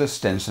plane was a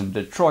Stinson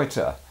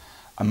Detroiter,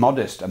 a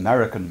modest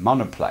American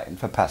monoplane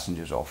for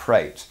passengers or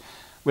freight,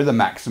 with a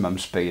maximum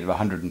speed of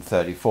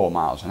 134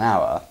 miles an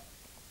hour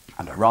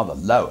and a rather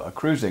lower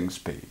cruising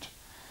speed.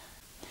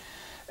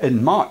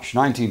 In March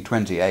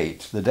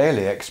 1928, the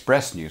Daily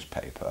Express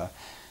newspaper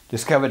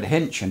discovered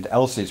Hinch and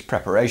Elsie's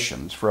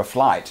preparations for a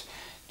flight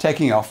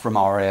taking off from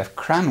RAF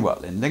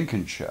Cranwell in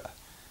Lincolnshire.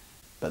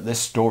 But this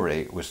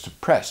story was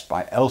suppressed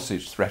by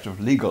Elsie's threat of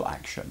legal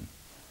action.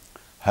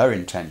 Her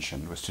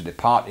intention was to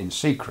depart in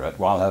secret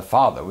while her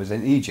father was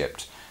in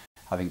Egypt,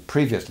 having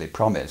previously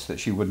promised that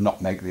she would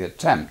not make the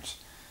attempt.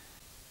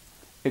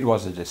 It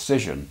was a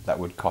decision that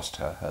would cost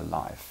her her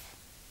life.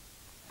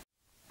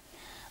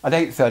 At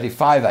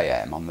 8:35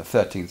 a.m. on the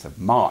 13th of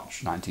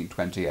March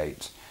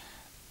 1928,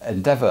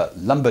 Endeavour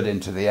lumbered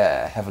into the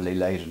air heavily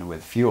laden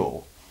with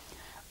fuel,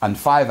 and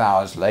 5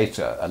 hours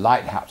later a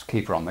lighthouse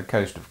keeper on the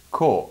coast of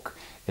Cork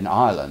in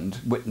Ireland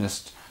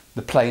witnessed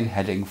the plane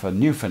heading for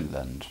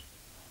Newfoundland.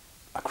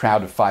 A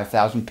crowd of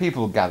 5,000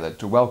 people gathered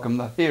to welcome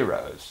the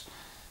heroes,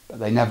 but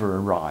they never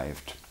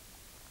arrived.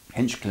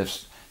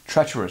 Hinchcliffe's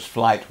treacherous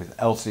flight with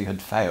Elsie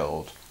had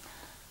failed.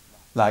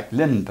 Like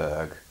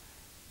Lindbergh,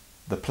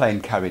 the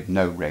plane carried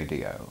no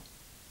radio.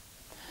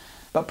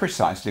 But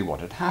precisely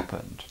what had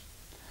happened?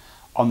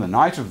 On the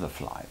night of the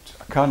flight,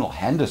 Colonel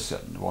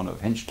Henderson, one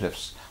of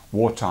Hinchcliffe's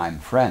wartime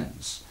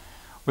friends,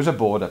 was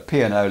aboard a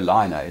P&O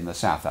liner in the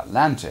South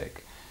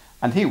Atlantic,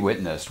 and he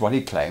witnessed what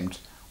he claimed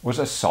was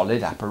a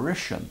solid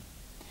apparition.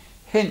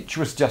 "Hinch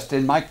was just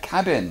in my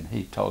cabin,"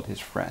 he told his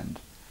friend.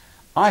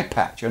 "Eye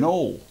patch and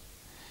all."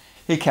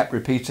 He kept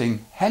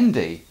repeating,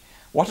 "Hendy,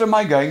 what am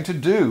I going to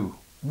do?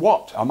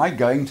 What am I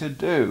going to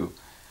do?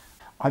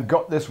 I've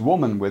got this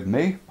woman with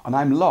me and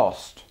I'm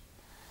lost."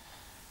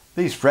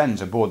 These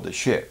friends aboard the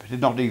ship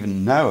did not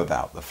even know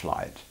about the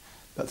flight,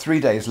 but 3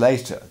 days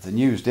later the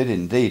news did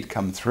indeed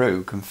come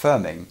through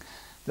confirming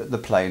that the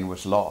plane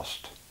was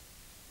lost.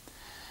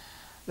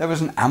 There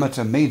was an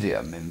amateur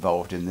medium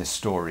involved in this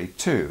story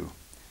too.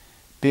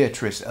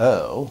 Beatrice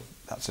Earle,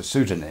 that's a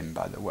pseudonym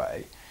by the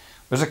way,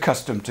 was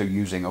accustomed to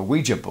using a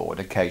Ouija board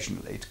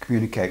occasionally to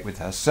communicate with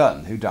her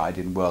son who died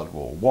in World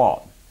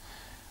War I,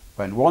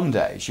 when one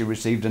day she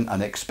received an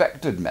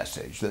unexpected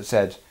message that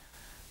said,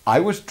 "I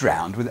was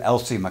drowned with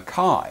Elsie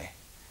Mackay."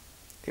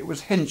 It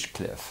was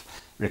Hinchcliffe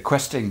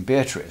requesting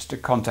Beatrice to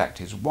contact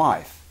his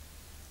wife.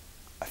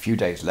 A few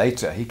days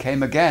later he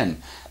came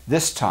again,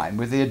 this time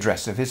with the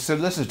address of his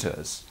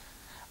solicitors.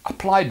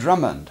 "Apply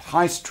Drummond,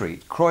 High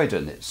Street,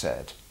 Croydon," it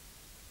said.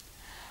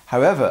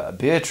 However,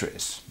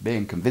 Beatrice,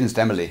 being convinced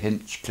Emily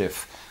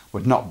Hinchcliffe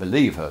would not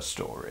believe her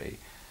story,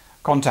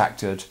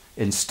 contacted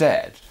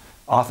instead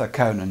Arthur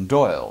Conan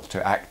Doyle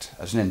to act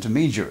as an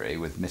intermediary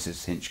with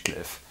Mrs.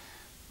 Hinchcliffe,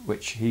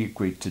 which he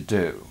agreed to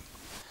do.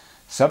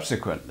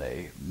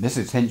 Subsequently,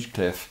 Mrs.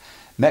 Hinchcliffe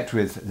met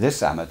with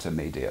this amateur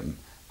medium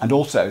and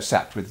also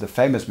sat with the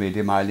famous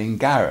medium Eileen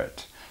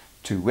Garrett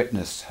to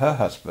witness her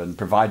husband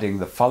providing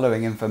the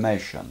following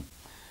information.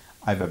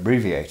 I've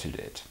abbreviated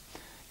it.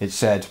 It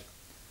said,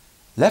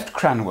 "Left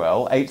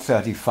Cranwell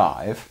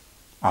 8:35.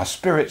 Our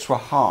spirits were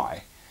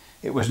high.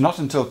 It was not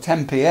until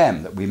 10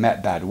 p.m. that we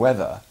met bad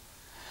weather.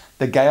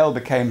 The gale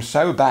became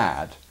so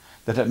bad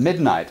that at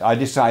midnight I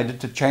decided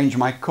to change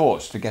my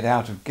course to get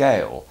out of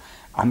gale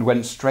and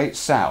went straight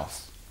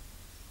south.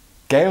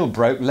 Gale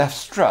broke left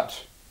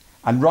strut,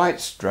 and right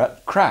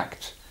strut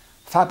cracked,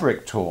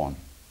 fabric torn.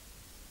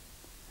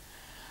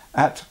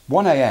 At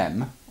 1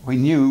 a.m, we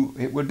knew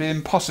it would be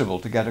impossible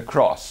to get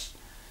across.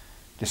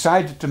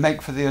 Decided to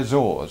make for the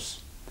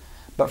Azores,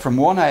 but from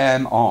 1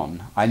 a.m.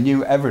 on, I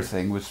knew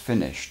everything was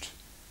finished.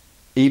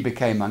 E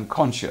became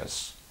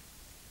unconscious.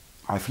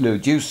 I flew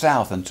due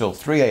south until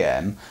 3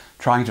 a.m,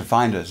 trying to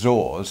find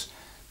Azores,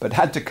 but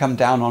had to come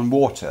down on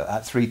water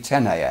at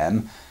 3:10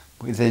 a.m.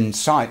 within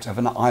sight of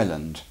an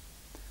island.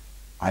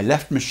 I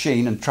left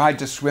machine and tried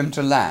to swim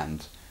to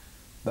land,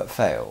 but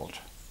failed.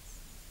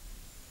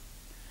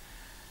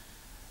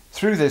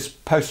 Through this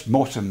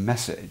post-mortem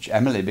message,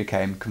 Emily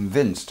became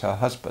convinced her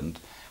husband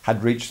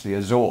had reached the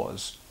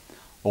Azores,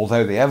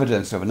 although the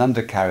evidence of an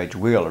undercarriage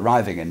wheel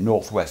arriving in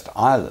northwest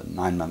Ireland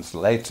 9 months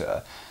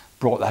later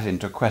brought that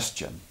into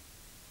question.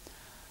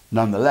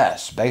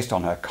 Nonetheless, based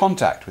on her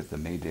contact with the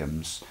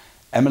mediums,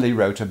 Emily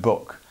wrote a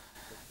book,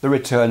 The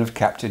Return of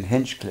Captain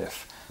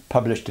Hinchcliffe,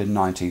 published in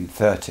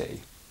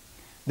 1930.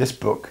 This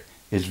book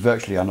is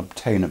virtually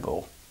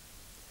unobtainable.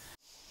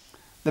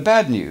 The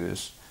bad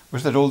news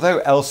was that although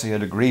Elsie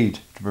had agreed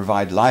to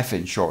provide life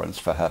insurance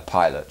for her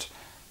pilot,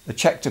 the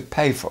cheque to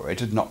pay for it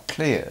had not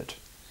cleared.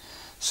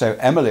 So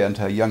Emily and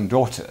her young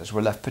daughters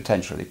were left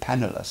potentially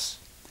penniless.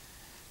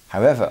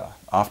 However,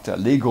 after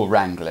legal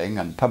wrangling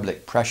and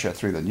public pressure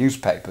through the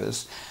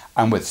newspapers,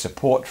 and with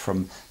support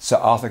from Sir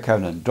Arthur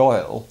Conan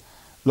Doyle,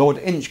 Lord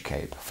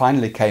Inchcape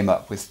finally came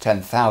up with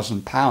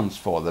 £10,000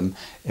 for them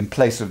in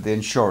place of the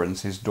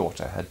insurance his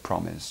daughter had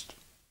promised.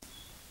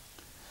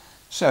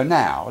 So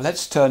now,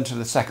 let's turn to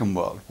the Second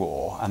World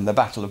War and the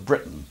Battle of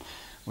Britain,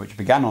 which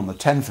began on the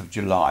 10th of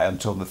July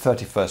until the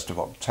 31st of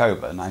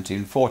October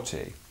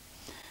 1940.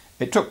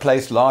 It took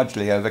place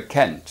largely over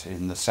Kent,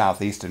 in the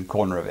southeastern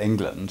corner of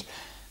England,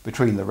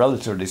 between the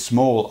relatively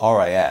small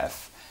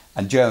RAF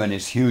and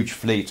Germany's huge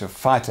fleet of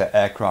fighter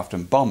aircraft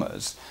and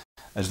bombers,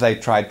 as they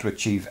tried to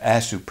achieve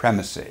air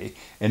supremacy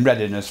in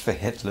readiness for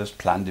Hitler's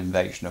planned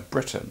invasion of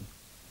Britain.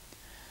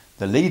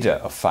 The leader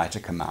of Fighter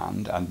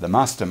Command and the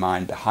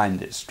mastermind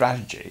behind its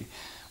strategy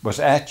was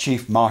Air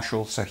Chief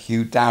Marshal Sir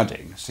Hugh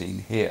Dowding,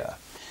 seen here.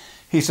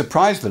 He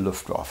surprised the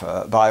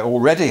Luftwaffe by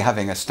already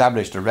having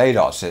established a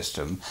radar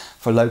system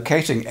for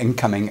locating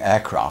incoming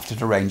aircraft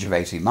at a range of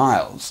 80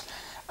 miles,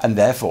 and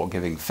therefore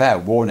giving fair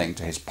warning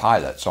to his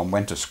pilots on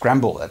when to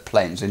scramble their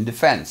planes in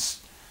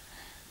defence.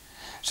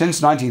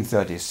 Since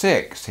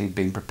 1936, he'd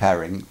been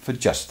preparing for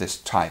just this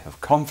type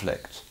of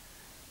conflict.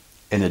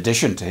 In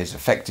addition to his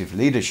effective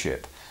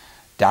leadership,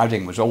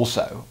 Dowding was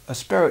also a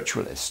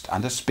spiritualist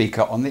and a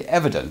speaker on the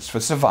evidence for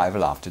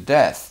survival after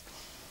death.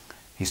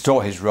 He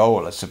saw his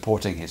role as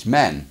supporting his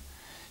men,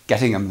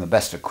 getting them the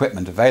best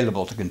equipment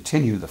available to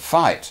continue the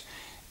fight,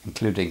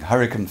 including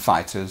Hurricane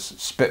fighters,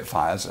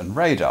 Spitfires and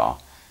radar,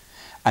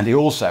 and he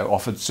also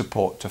offered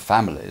support to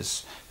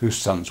families whose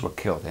sons were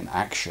killed in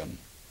action.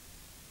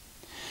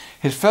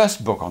 His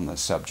first book on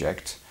this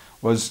subject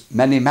was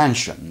Many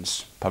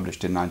Mansions,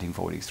 published in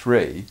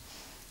 1943,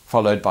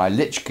 followed by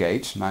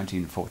Lichgate,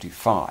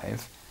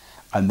 1945,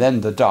 and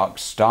then The Dark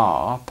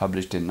Star,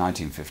 published in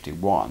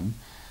 1951,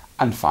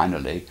 and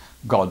finally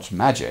God's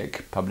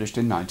Magic, published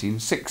in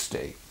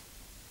 1960.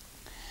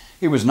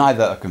 He was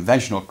neither a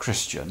conventional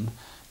Christian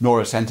nor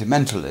a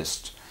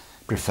sentimentalist,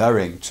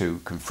 preferring to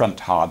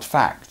confront hard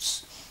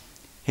facts.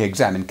 He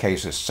examined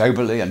cases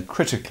soberly and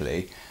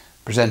critically,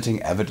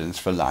 presenting evidence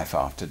for life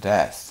after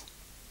death.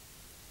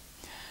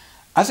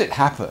 As it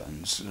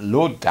happens,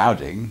 Lord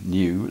Dowding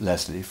knew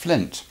Leslie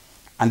Flint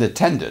and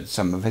attended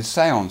some of his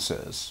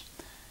séances.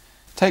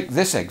 Take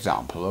this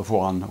example of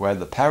one where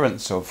the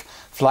parents of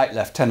Flight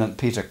Lieutenant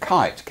Peter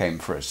Kite came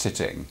for a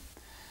sitting.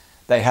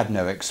 They had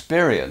no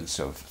experience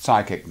of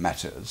psychic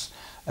matters,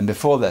 and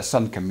before their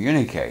son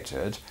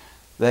communicated,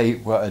 they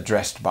were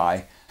addressed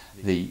by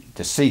the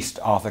deceased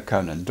Arthur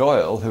Conan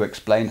Doyle, who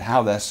explained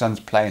how their son's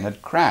plane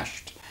had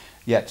crashed,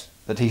 yet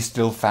that he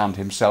still found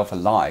himself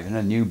alive in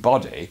a new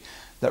body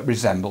that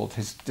resembled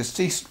his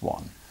deceased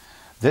one.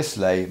 This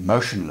lay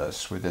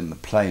motionless within the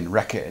plane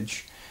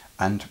wreckage,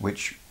 and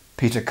which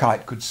Peter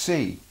Kite could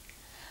see.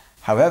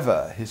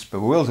 However, his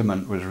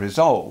bewilderment was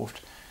resolved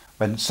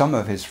when some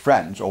of his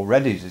friends,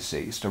 already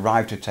deceased,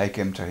 arrived to take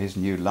him to his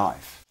new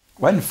life.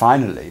 When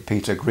finally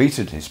Peter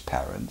greeted his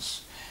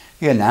parents,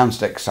 he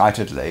announced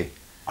excitedly,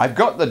 "I've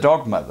got the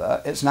dog,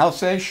 Mother, it's an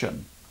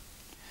Alsatian."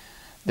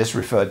 This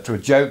referred to a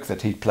joke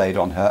that he'd played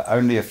on her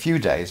only a few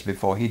days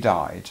before he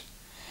died.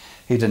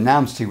 He'd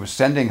announced he was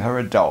sending her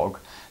a dog,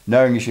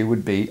 knowing she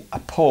would be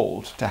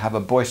appalled to have a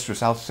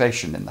boisterous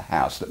Alsatian in the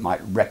house that might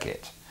wreck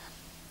it.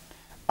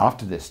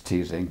 After this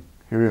teasing,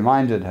 he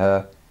reminded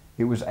her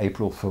it was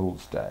April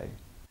Fool's Day.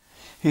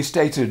 He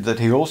stated that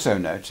he also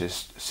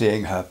noticed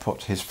seeing her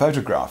put his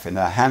photograph in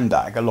her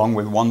handbag along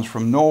with ones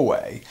from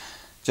Norway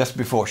just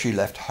before she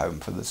left home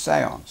for the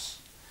séance.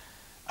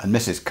 And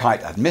Mrs.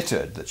 Kite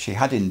admitted that she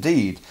had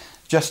indeed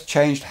just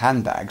changed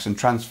handbags and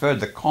transferred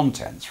the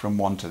contents from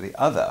one to the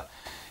other,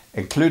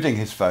 including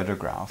his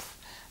photograph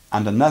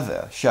and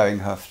another showing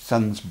her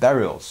son's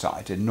burial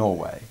site in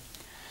Norway.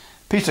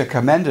 Peter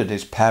commended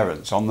his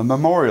parents on the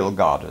memorial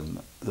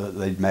garden that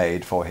they'd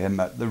made for him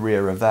at the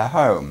rear of their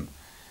home.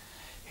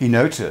 He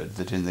noted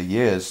that in the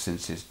years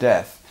since his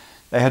death,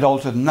 they had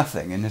altered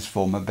nothing in his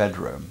former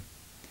bedroom,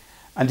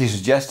 and he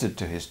suggested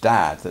to his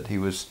dad that he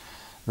was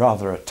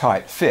rather a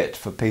tight fit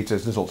for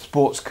Peter's little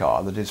sports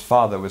car that his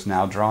father was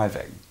now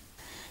driving.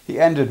 He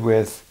ended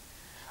with,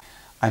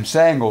 "I'm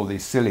saying all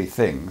these silly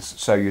things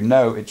so you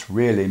know it's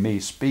really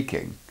me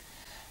speaking,"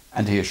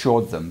 and he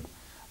assured them,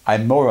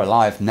 "I'm more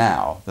alive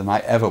now than I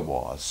ever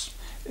was."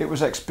 It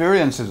was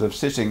experiences of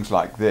sittings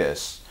like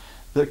this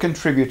that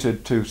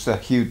contributed to Sir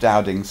Hugh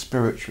Dowding's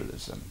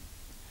spiritualism.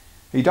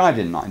 He died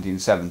in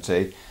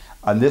 1970,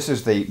 and this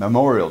is the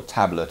memorial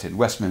tablet in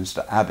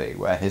Westminster Abbey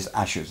where his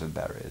ashes are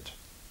buried.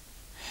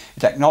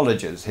 It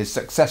acknowledges his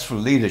successful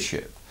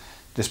leadership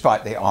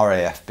despite the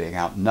RAF being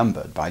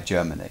outnumbered by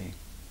Germany.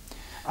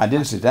 And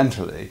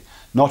incidentally,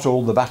 not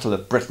all the Battle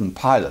of Britain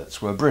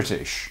pilots were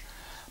British.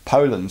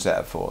 Poland's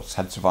air force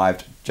had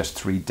survived just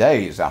 3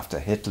 days after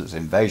Hitler's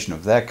invasion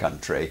of their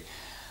country,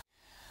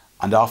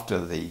 and after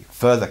the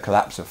further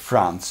collapse of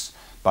France,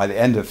 by the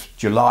end of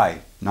July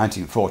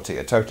 1940,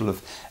 a total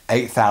of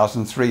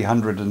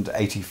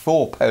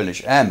 8,384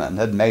 Polish airmen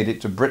had made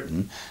it to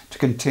Britain to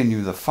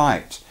continue the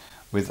fight,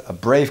 with a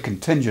brave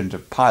contingent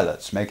of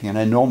pilots making an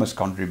enormous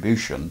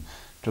contribution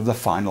to the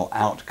final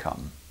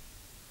outcome.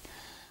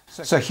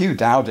 Sir Hugh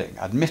Dowding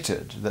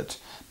admitted that,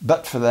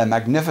 but for their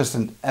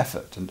magnificent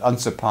effort and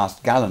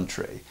unsurpassed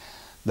gallantry,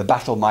 the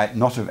battle might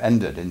not have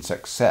ended in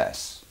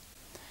success.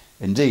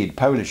 Indeed,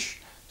 Polish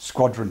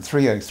Squadron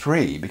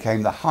 303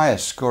 became the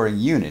highest scoring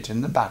unit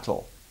in the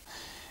battle.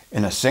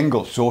 In a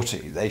single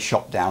sortie, they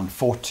shot down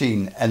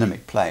 14 enemy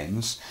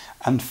planes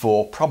and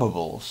 4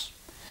 probables,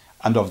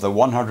 and of the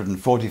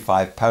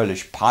 145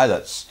 Polish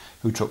pilots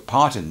who took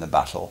part in the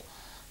battle,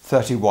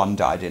 31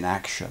 died in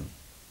action.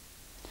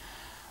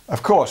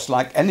 Of course,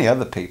 like any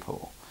other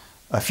people,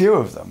 a few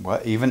of them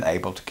were even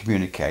able to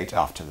communicate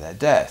after their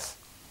death.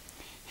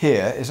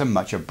 Here is a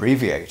much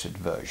abbreviated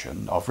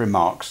version of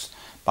remarks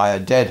by a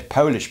dead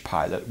Polish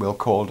pilot we'll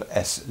call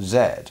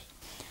SZ.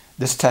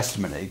 This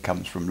testimony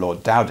comes from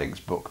Lord Dowding's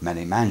book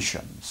Many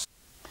Mansions.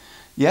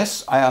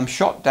 "Yes, I am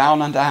shot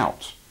down and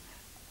out.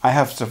 I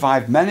have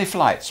survived many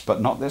flights,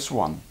 but not this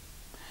one.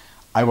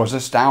 I was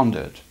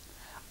astounded.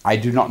 I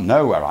do not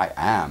know where I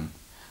am.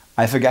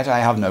 I forget I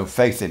have no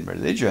faith in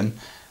religion,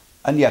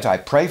 and yet I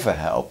pray for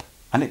help,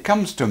 and it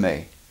comes to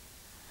me.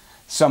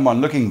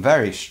 Someone looking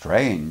very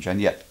strange,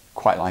 and yet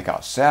quite like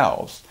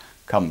ourselves,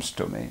 comes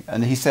to me,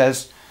 and he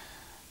says,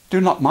 'Do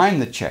not mind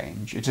the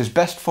change, it is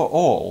best for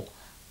all,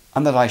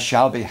 and that I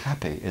shall be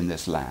happy in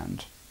this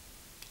land.'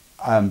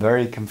 I am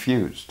very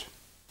confused.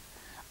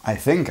 I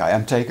think I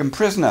am taken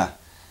prisoner.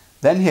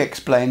 Then he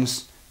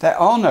explains, 'There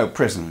are no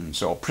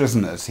prisons or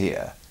prisoners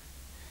here.'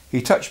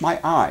 He touched my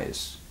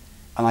eyes,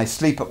 and I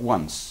sleep at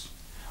once.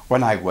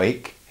 When I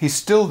wake, he's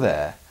still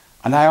there,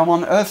 and I am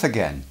on earth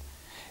again,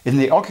 in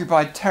the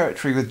occupied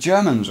territory with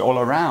Germans all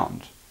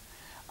around.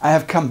 I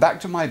have come back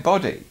to my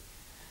body.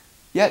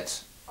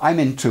 Yet I'm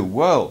in 2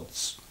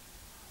 worlds.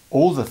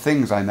 All the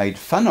things I made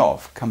fun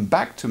of come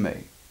back to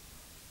me.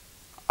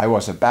 I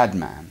was a bad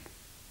man.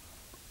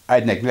 I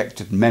had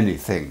neglected many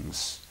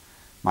things,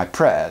 my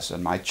prayers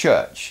and my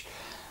church,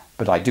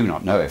 but I do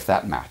not know if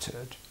that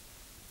mattered.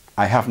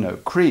 I have no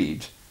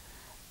creed,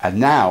 and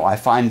now I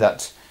find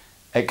that,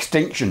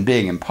 extinction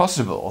being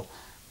impossible,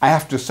 I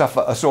have to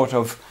suffer a sort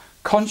of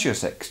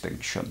conscious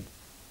extinction,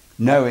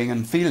 knowing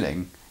and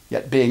feeling,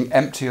 yet being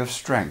empty of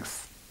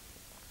strength.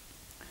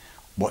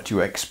 What you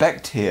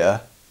expect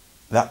here,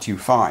 that you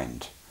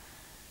find.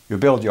 You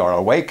build your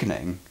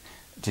awakening,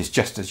 it is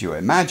just as you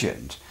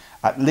imagined.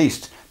 At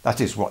least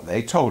that is what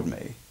they told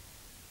me.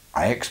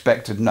 I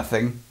expected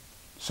nothing,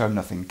 so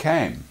nothing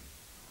came.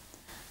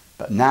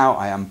 But now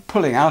I am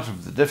pulling out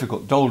of the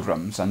difficult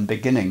doldrums and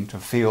beginning to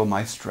feel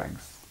my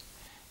strength."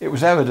 It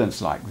was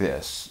evidence like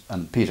this,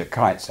 and Peter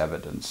Kite's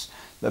evidence,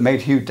 that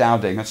made Hugh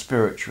Dowding a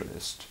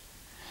spiritualist.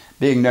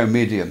 Being no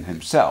medium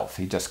himself,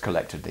 he just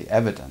collected the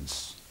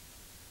evidence.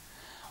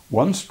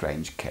 One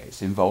strange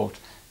case involved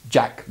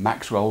Jack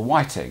Maxwell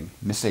Whiting,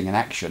 missing in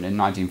action in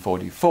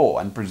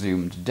 1944 and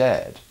presumed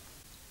dead.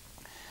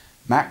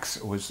 Max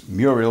was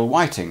Muriel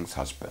Whiting's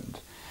husband,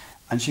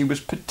 and she was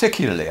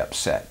particularly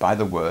upset by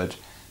the word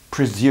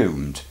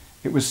presumed.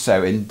 It was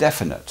so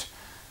indefinite,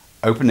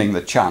 opening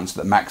the chance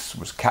that Max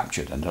was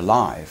captured and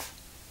alive.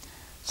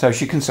 So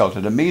she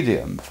consulted a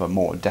medium for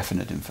more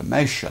definite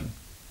information.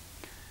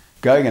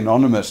 Going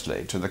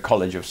anonymously to the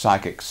College of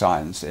Psychic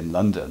Science in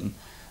London,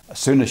 as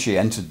soon as she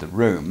entered the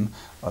room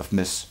of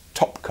Miss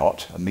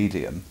Topcott, a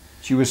medium,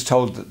 she was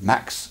told that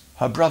Max,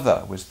 her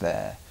brother, was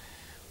there,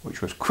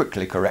 which was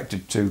quickly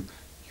corrected to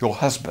 "your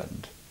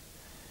husband."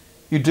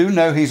 "You do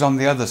know he's on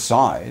the other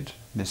side?"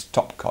 Miss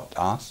Topcott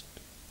asked.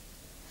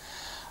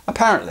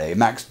 Apparently,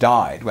 Max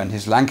died when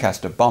his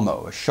Lancaster bomber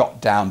was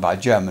shot down by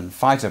German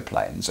fighter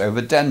planes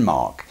over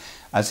Denmark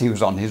as he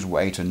was on his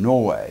way to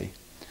Norway.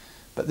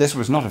 but this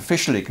was not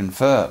officially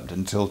confirmed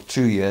until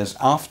 2 years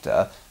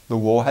after the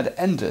war had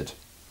ended.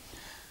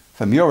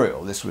 For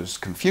Muriel, this was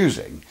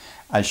confusing,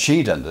 as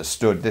she'd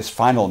understood this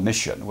final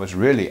mission was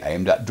really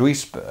aimed at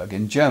Duisburg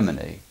in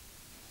Germany.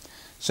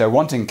 So,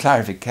 wanting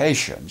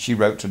clarification, she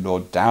wrote to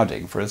Lord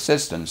Dowding for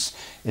assistance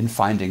in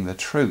finding the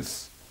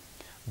truth.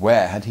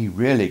 Where had he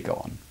really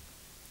gone?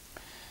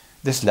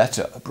 This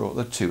letter brought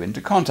the two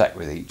into contact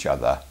with each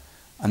other,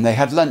 and they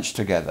had lunch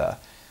together,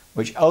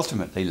 which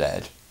ultimately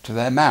led to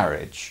their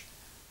marriage.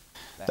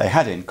 They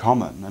had in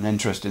common an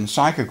interest in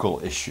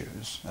psychical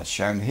issues, as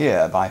shown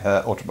here by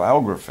her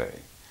autobiography.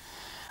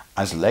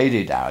 As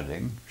Lady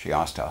Dowding, she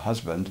asked her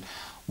husband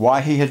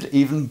why he had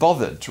even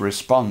bothered to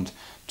respond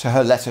to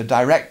her letter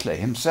directly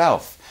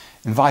himself,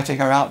 inviting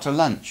her out to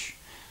lunch,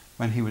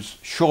 when he was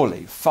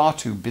surely far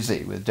too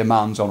busy with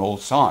demands on all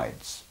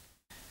sides.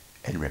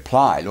 In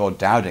reply, Lord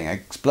Dowding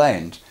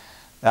explained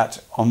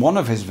that on one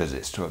of his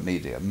visits to a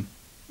medium,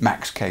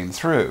 Max came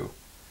through,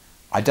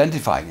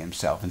 identifying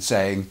himself and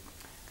saying,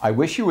 "I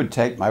wish you would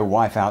take my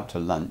wife out to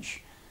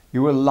lunch.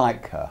 You will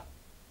like her."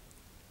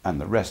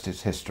 And the rest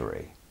is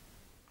history.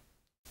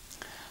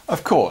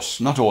 Of course,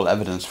 not all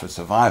evidence for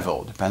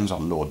survival depends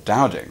on Lord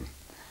Dowding.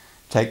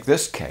 Take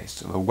this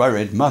case of a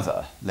worried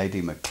mother,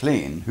 Lady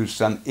Maclean, whose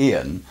son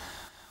Ian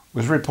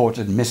was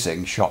reported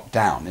missing, shot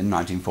down in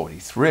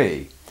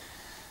 1943.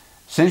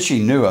 Since she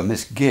knew a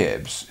Miss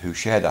Gibbs, who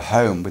shared a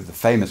home with the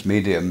famous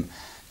medium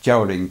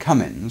Geraldine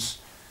Cummins,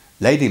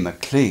 Lady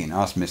Maclean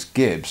asked Miss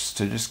Gibbs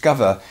to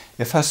discover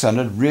if her son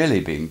had really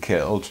been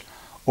killed,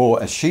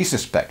 or, as she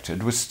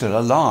suspected, was still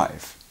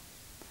alive.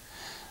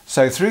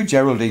 So through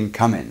Geraldine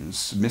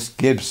Cummins, Miss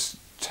Gibbs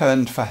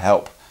turned for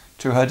help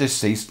to her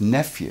deceased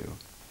nephew.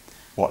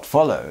 What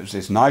follows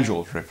is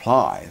Nigel's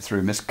reply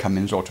through Miss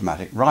Cummins'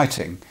 automatic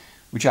writing,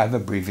 which I've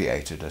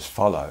abbreviated as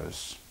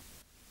follows.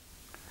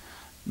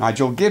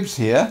 Nigel Gibbs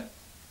here.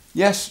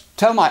 Yes,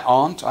 tell my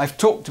aunt I've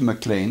talked to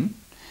Maclean.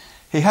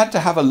 He had to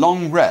have a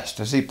long rest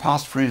as he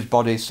passed from his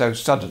body so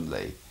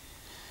suddenly.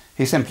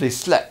 He simply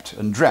slept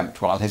and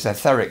dreamt while his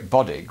etheric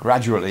body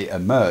gradually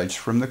emerged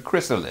from the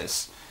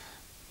chrysalis.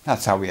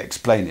 That's how we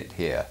explain it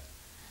here.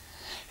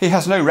 He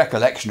has no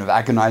recollection of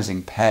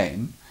agonizing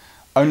pain,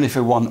 only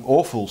for one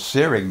awful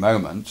searing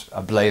moment,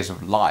 a blaze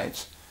of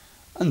light,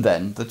 and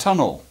then the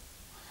tunnel.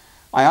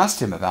 I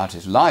asked him about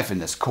his life in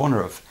this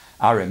corner of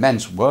our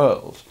immense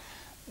world.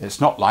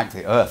 It's not like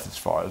the Earth as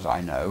far as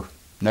I know,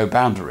 no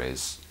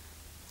boundaries.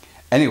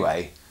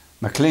 Anyway,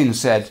 Maclean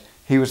said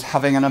he was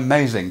having an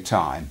amazing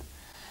time.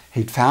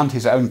 He'd found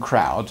his own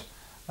crowd,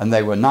 and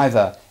they were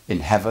neither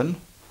in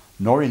heaven,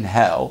 nor in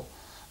hell,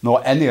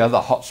 nor any other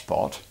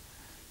hotspot,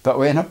 but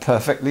were in a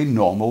perfectly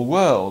normal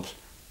world,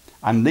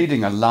 and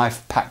leading a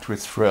life packed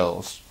with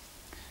thrills.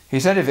 He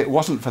said if it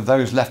wasn't for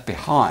those left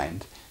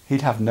behind,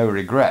 he'd have no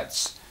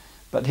regrets,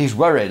 but he's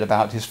worried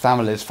about his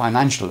family's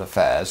financial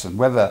affairs and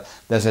whether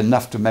there's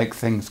enough to make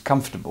things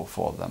comfortable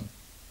for them.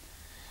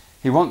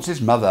 He wants his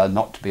mother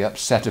not to be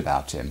upset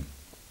about him.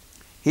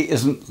 He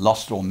isn't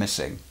lost or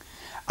missing,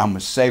 and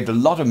was saved a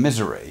lot of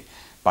misery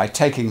by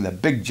taking the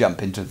big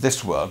jump into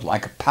this world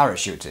like a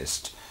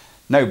parachutist.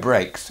 No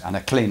brakes and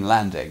a clean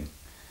landing.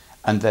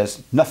 And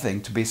there's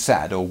nothing to be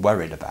sad or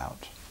worried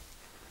about.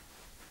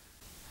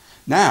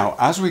 Now,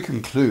 as we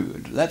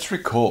conclude, let's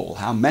recall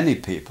how many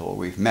people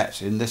we've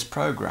met in this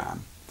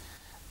programme.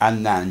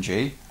 Anne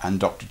Nanji and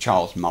Dr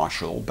Charles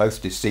Marshall,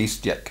 both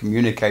deceased yet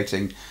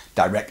communicating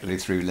directly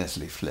through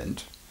Leslie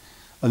Flint.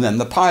 And then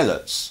the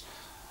pilots,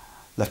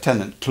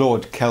 Lieutenant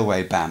Claude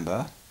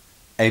Kelway-Bamber,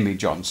 Amy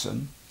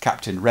Johnson,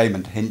 Captain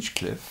Raymond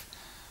Hinchcliffe,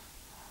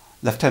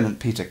 Lieutenant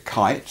Peter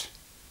Kite,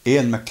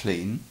 Ian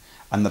Maclean,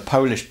 and the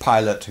Polish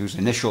pilot whose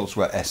initials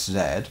were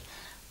SZ,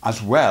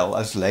 as well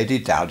as Lady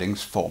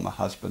Dowding's former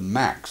husband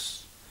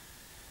Max.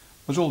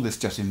 Was all this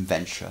just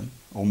invention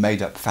or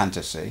made-up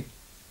fantasy?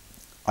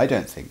 I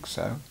don't think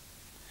so.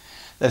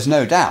 There's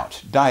no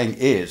doubt dying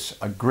is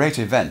a great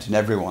event in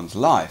everyone's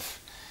life,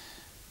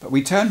 but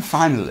we turn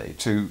finally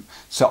to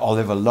Sir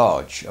Oliver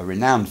Lodge, a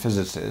renowned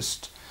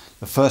physicist,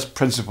 the first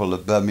principal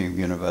of Birmingham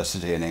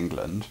University in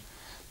England,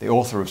 the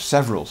author of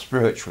several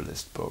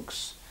spiritualist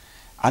books,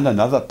 and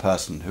another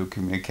person who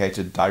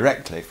communicated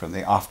directly from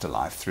the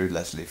afterlife through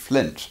Leslie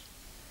Flint.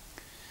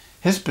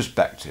 His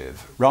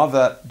perspective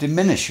rather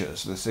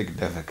diminishes the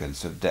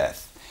significance of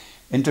death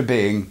into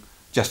being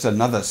just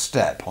another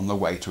step on the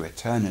way to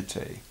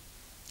eternity.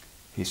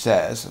 He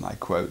says, and I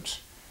quote,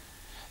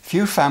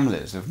 "Few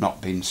families have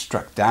not been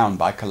struck down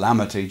by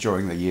calamity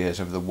during the years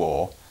of the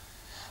war,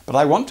 but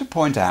I want to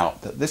point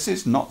out that this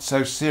is not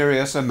so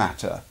serious a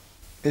matter.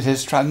 It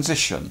is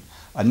transition,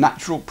 a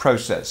natural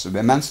process of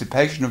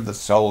emancipation of the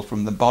soul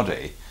from the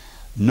body,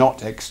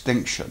 not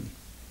extinction.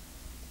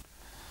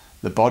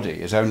 The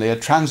body is only a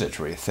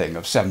transitory thing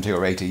of 70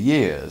 or 80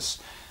 years.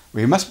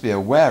 We must be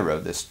aware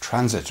of this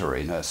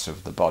transitoriness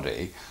of the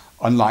body,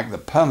 unlike the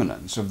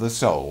permanence of the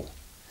soul.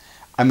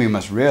 And we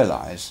must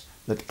realise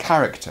that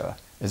character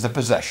is a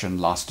possession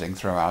lasting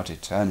throughout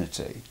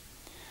eternity.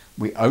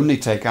 We only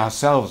take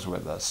ourselves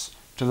with us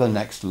to the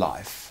next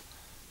life,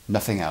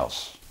 nothing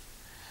else."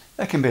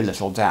 there can be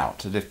little doubt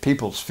that if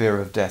people's fear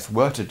of death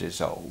were to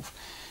dissolve,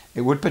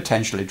 it would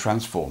potentially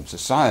transform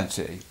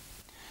society.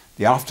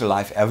 The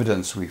afterlife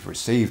evidence we've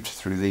received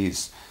through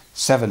these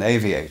 7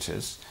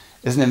 aviators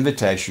is an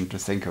invitation to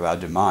think of our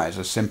demise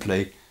as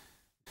simply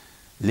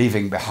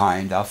leaving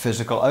behind our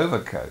physical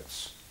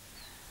overcoats.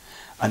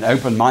 An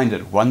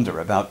open-minded wonder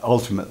about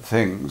ultimate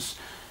things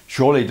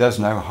surely does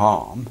no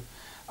harm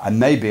and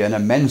may be an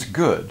immense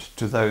good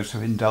to those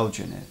who indulge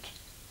in it.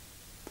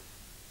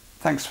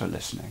 Thanks for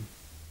listening.